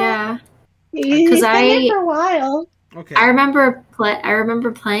least. Yeah. He's been there for a while. Okay. I remember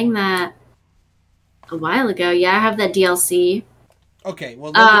playing that a while ago. Yeah, I have that DLC. Okay.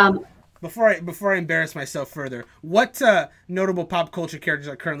 Well. Before I embarrass myself further, what notable pop culture characters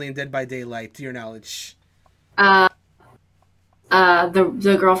are currently in Dead by Daylight, to your knowledge? The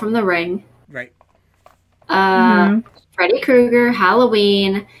girl from The Ring. Right. Freddy Krueger,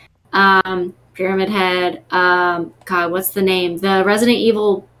 Halloween, Pyramid Head. God, what's the name? The Resident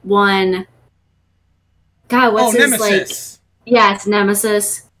Evil one. God, what's his Nemesis. Yes,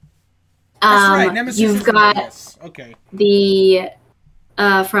 Nemesis. That's right. Nemesis. You've got okay. the.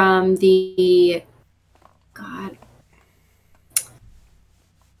 From the God,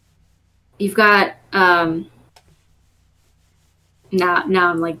 you've got now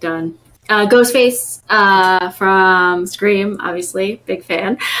I'm like done. Ghostface from Scream, obviously, big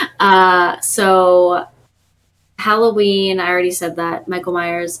fan. So Halloween, I already said that. Michael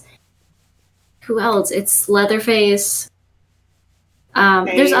Myers. Who else? It's Leatherface.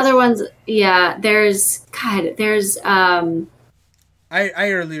 There's other ones. Yeah, there's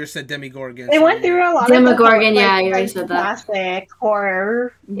I earlier said Demogorgon. They went through a lot Demogorgon, of yeah, you already said that. Classic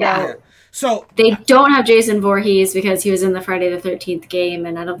horror. Yeah. So they don't have Jason Voorhees because he was in the Friday the 13th game,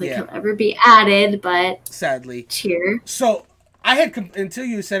 and I don't think he'll ever be added, but sadly. Cheer. So I had, until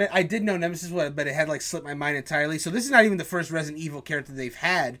you said it, I did know Nemesis, but it had like slipped my mind entirely. So this is not even the first Resident Evil character they've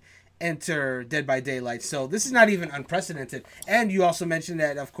had enter Dead by Daylight. So this is not even unprecedented. And you also mentioned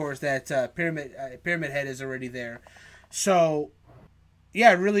that, of course, that Pyramid Head is already there. So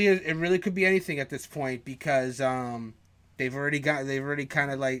yeah, it really could be anything at this point because they've already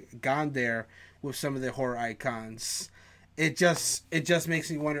kind of like gone there with some of the horror icons. It just makes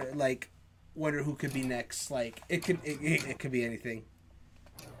me wonder who could be next. Like it could be anything.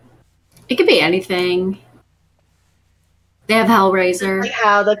 It could be anything. They have Hellraiser.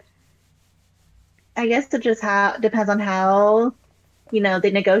 Like I guess it just depends on how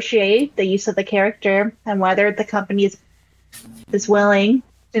they negotiate the use of the character and whether the company is willing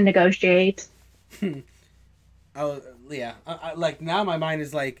to negotiate. Oh yeah, like now my mind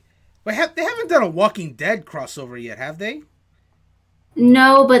is like, but they haven't done a Walking Dead crossover yet, have they?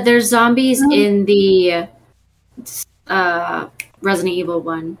 No, but there's zombies in the Resident Evil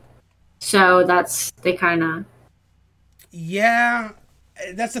one, so they kind of. Yeah,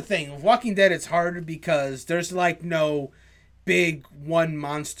 that's the thing. Walking Dead, it's hard because there's like no big one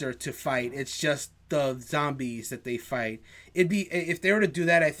monster to fight. It's just the zombies that they fight. It'd be, if they were to do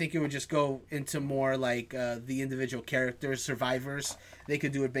that, I think it would just go into more like the individual characters, survivors. They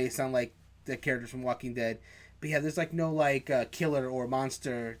could do it based on like the characters from Walking Dead. But yeah, there's like no like killer or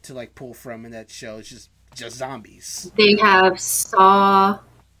monster to like pull from in that show. It's just zombies. They have Saw,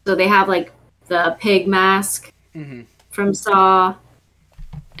 so they have like the pig mask from Saw,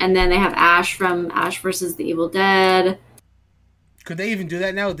 and then they have Ash from Ash versus the Evil Dead. Could they even do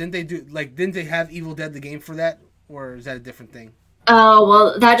that now? Didn't they have Evil Dead the game for that? Or is that a different thing? Oh,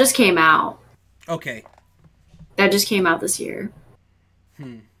 well, that just came out. Okay. That just came out this year.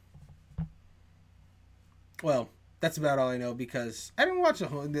 Well, that's about all I know because I don't watch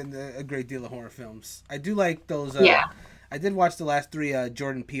a great deal of horror films. I do like those. Yeah. I did watch the last 3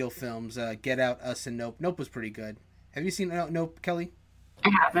 Jordan Peele films, Get Out, Us, and Nope. Nope was pretty good. Have you seen Nope, Kelly? I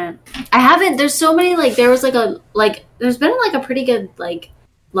haven't. There's so many, there's been a pretty good,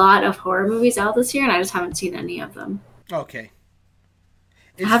 lot of horror movies out this year, and I just haven't seen any of them. Okay.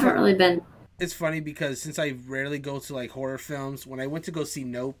 I haven't really been. It's funny because since I rarely go to, horror films, when I went to go see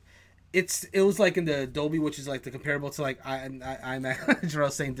Nope, it was, in the Dolby, which is, the comparable to, I'm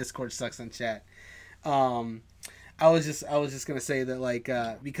Jarrell saying Discord sucks on chat. I was just gonna say that like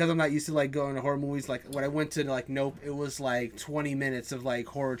because I'm not used to like going to horror movies. Like when I went to like Nope, it was like 20 minutes of like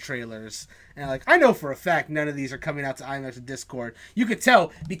horror trailers, and like I know for a fact none of these are coming out to IMAX or Discord. You could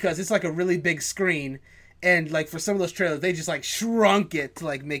tell because it's like a really big screen, and like for some of those trailers they just like shrunk it to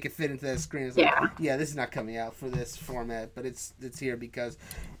like make it fit into that screen. It's like, yeah, this is not coming out for this format, but it's here because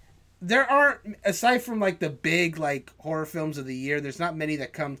there aren't, aside from like the big like horror films of the year, there's not many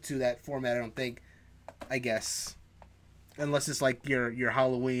that come to that format. I don't think. I guess. Unless it's like your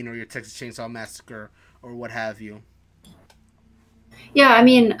Halloween or your Texas Chainsaw Massacre or what have you. Yeah, I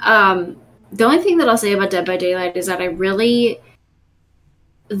mean, the only thing that I'll say about Dead by Daylight is that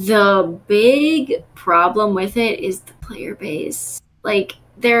the big problem with it is the player base. Like,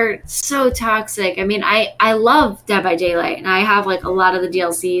 they're so toxic. I mean, I love Dead by Daylight, and I have like a lot of the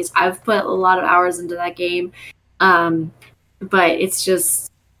DLCs. I've put a lot of hours into that game. But it's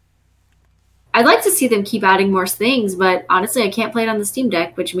just, I'd like to see them keep adding more things, but honestly, I can't play it on the Steam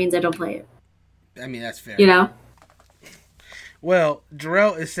Deck, which means I don't play it. I mean, that's fair. You know? Well,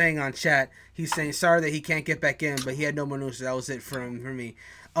 Jarrell is saying on chat, he's saying sorry that he can't get back in, but he had no more news. So that was it for me.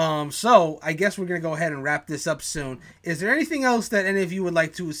 So I guess we're going to go ahead and wrap this up soon. Is there anything else that any of you would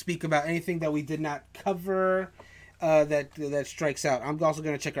like to speak about? Anything that we did not cover that strikes out? I'm also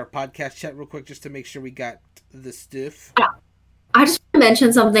going to check our podcast chat real quick just to make sure we got the stuff. I just want to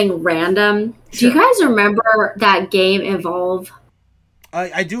mention something random. Sure. Do you guys remember that game Evolve?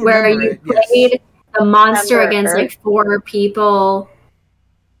 I do where remember you it. played Yes. the monster Remember against like 4 people,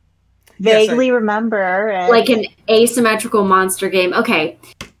 Vaguely remember. And like an asymmetrical monster game. Okay,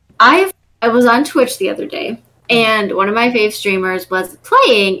 I was on Twitch the other day, and one of my fave streamers was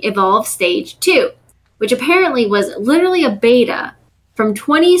playing Evolve Stage 2, which apparently was literally a beta from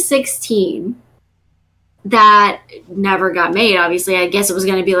 2016 that never got made. Obviously, I guess it was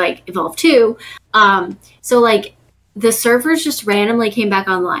going to be like Evolve 2. So like the servers just randomly came back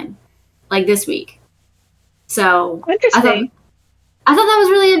online like this week. So Interesting. I thought that was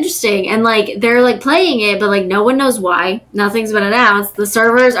really interesting. And like they're like playing it, but like no one knows why. Nothing's been announced. The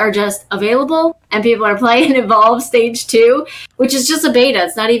servers are just available and people are playing Evolve Stage 2, which is just a beta.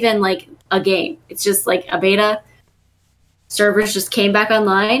 It's not even like a game. It's just like a beta. Servers just came back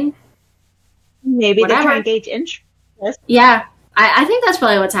online. Maybe Whatever. they're trying to gauge interest. Yeah, I think that's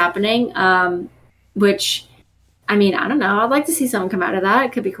probably what's happening. Which, I mean, I don't know. I'd like to see something come out of that.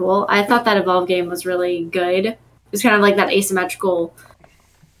 It could be cool. I thought that Evolve game was really good. It was kind of like that asymmetrical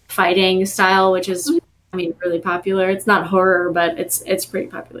fighting style, which is, I mean, really popular. It's not horror, but it's pretty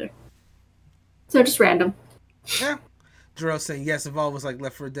popular. So just random. Yeah. Jarrell saying yes, Evolve was like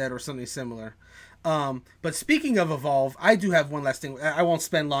Left 4 Dead or something similar. But speaking of Evolve, I do have one last thing. I won't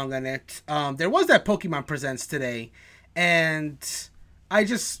spend long on it. There was that Pokemon Presents today, and I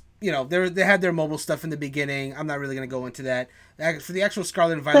just, they had their mobile stuff in the beginning. I'm not really going to go into that. For the actual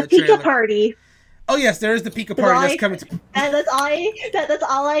Scarlet and The Violet Pika trailer. Party. Oh yes, there is the Pika Party that's coming to... And that's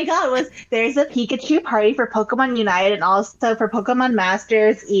all I got was there's a Pikachu party for Pokemon Unite and also for Pokemon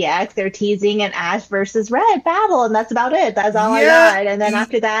Masters EX. They're teasing an Ash versus Red battle, and that's about it. That's all I got. And then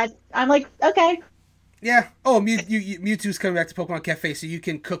after that, I'm like, okay. Yeah. Oh, Mewtwo's coming back to Pokemon Cafe, so you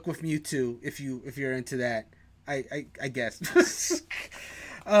can cook with Mewtwo if you're into that. I guess.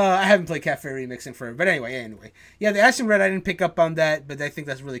 I haven't played Cafe Remix in forever, but anyway. Yeah, the Ash and Red, I didn't pick up on that, but I think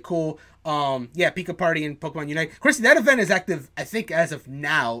that's really cool. Yeah, Pika Party and Pokemon Unite. Christy, that event is active, I think, as of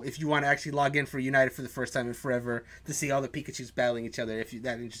now, if you want to actually log in for United for the first time in forever to see all the Pikachus battling each other, if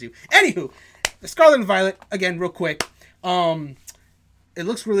that interests you. Anywho, the Scarlet and Violet, again, real quick. It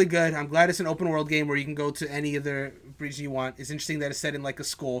looks really good. I'm glad it's an open world game where you can go to any other region you want. It's interesting that it's set in like a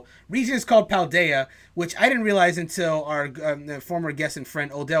school. Region is called Paldea, which I didn't realize until our former guest and friend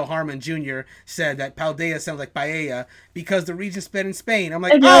Odell Harmon Jr. said that Paldea sounds like paella because the region's spent in Spain. I'm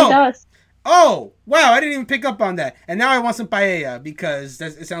like, It really does. Oh, wow, I didn't even pick up on that. And now I want some paella because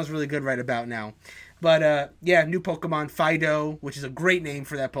it sounds really good right about now. But yeah, new Pokemon, Fido, which is a great name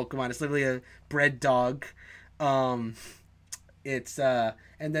for that Pokemon. It's literally a bread dog. It's and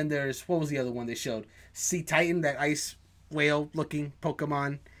then there's, what was the other one they showed? Sea Titan, that ice whale looking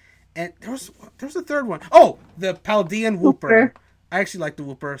Pokemon. And there was a third one. Oh, the Paldean Wooper. I actually like the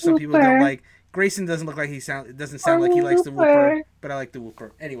Wooper. Some people don't like. Grayson doesn't look like doesn't sound like he likes the Wooper, but I like the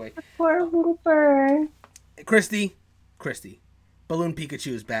Wooper. Anyway. Poor Wooper. Christy, Balloon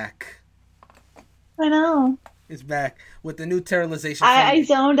Pikachu is back. I know. It's back with the new Terralization. I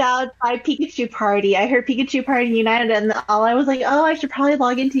zoned out by Pikachu Party. I heard Pikachu Party United, and all I was like, oh, I should probably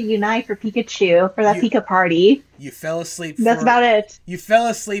log into Unite for Pikachu for that Pika Party. You fell asleep. That's about it. You fell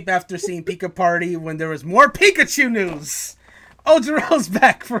asleep after seeing Pika Party when there was more Pikachu news. Oh, Jarrell's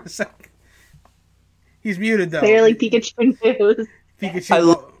back for a second. He's muted though. Clearly, Pikachu knows.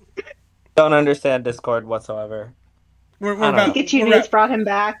 Pikachu. Don't understand Discord whatsoever. Pikachu news brought him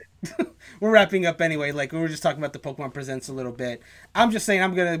back. We're wrapping up anyway. Like we were just talking about the Pokemon Presents a little bit. I'm just saying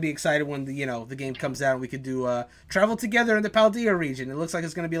I'm gonna be excited when the game comes out and we could do travel together in the Paldea region. It looks like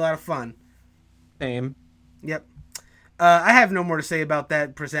it's gonna be a lot of fun. Same. Yep. I have no more to say about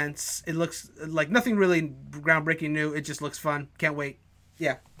that Presents. It looks like nothing really groundbreaking new. It just looks fun. Can't wait.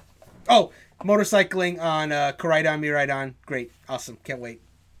 Yeah. Oh, motorcycling on Koraidon, Miraidon. Great. Awesome. Can't wait.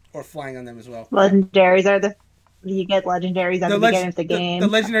 Or flying on them as well. Legendaries are you get legendaries at the beginning of the game. The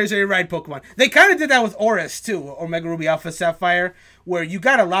legendaries are your ride Pokemon. They kind of did that with Oris too, Omega Ruby Alpha Sapphire, where you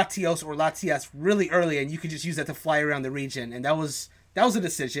got a Latios or Latias really early, and you could just use that to fly around the region, and that was a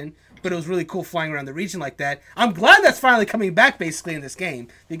decision. But it was really cool flying around the region like that. I'm glad that's finally coming back, basically in this game.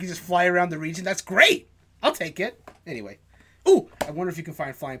 You can just fly around the region. That's great. I'll take it. Anyway, ooh, I wonder if you can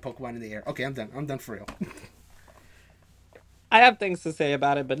find flying Pokemon in the air. Okay, I'm done. I'm done for real. I have things to say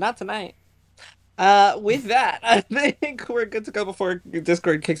about it, but not tonight. With that, I think we're good to go before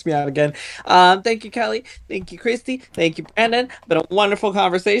Discord kicks me out again. Thank you, Kelly. Thank you, Christy. Thank you, Brandon. Been a wonderful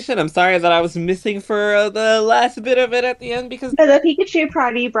conversation. I'm sorry that I was missing for the last bit of it at the end because the Pikachu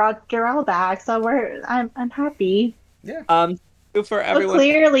party brought Darrell back, so I'm happy. Yeah. For everyone. But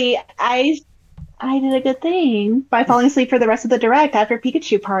clearly, I did a good thing by falling asleep for the rest of the direct after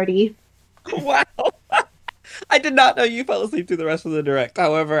Pikachu party. Wow. I did not know you fell asleep through the rest of the direct.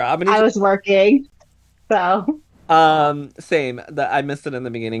 However, I was working, so. Same. I missed it in the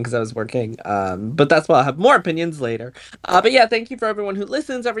beginning because I was working. But that's why I'll have more opinions later. But yeah, thank you for everyone who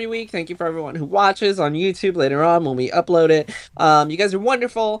listens every week. Thank you for everyone who watches on YouTube later on when we upload it. You guys are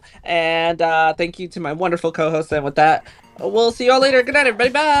wonderful, and thank you to my wonderful co-host. And with that, we'll see you all later. Good night,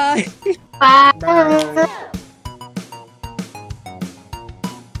 everybody. Bye. Bye. Bye.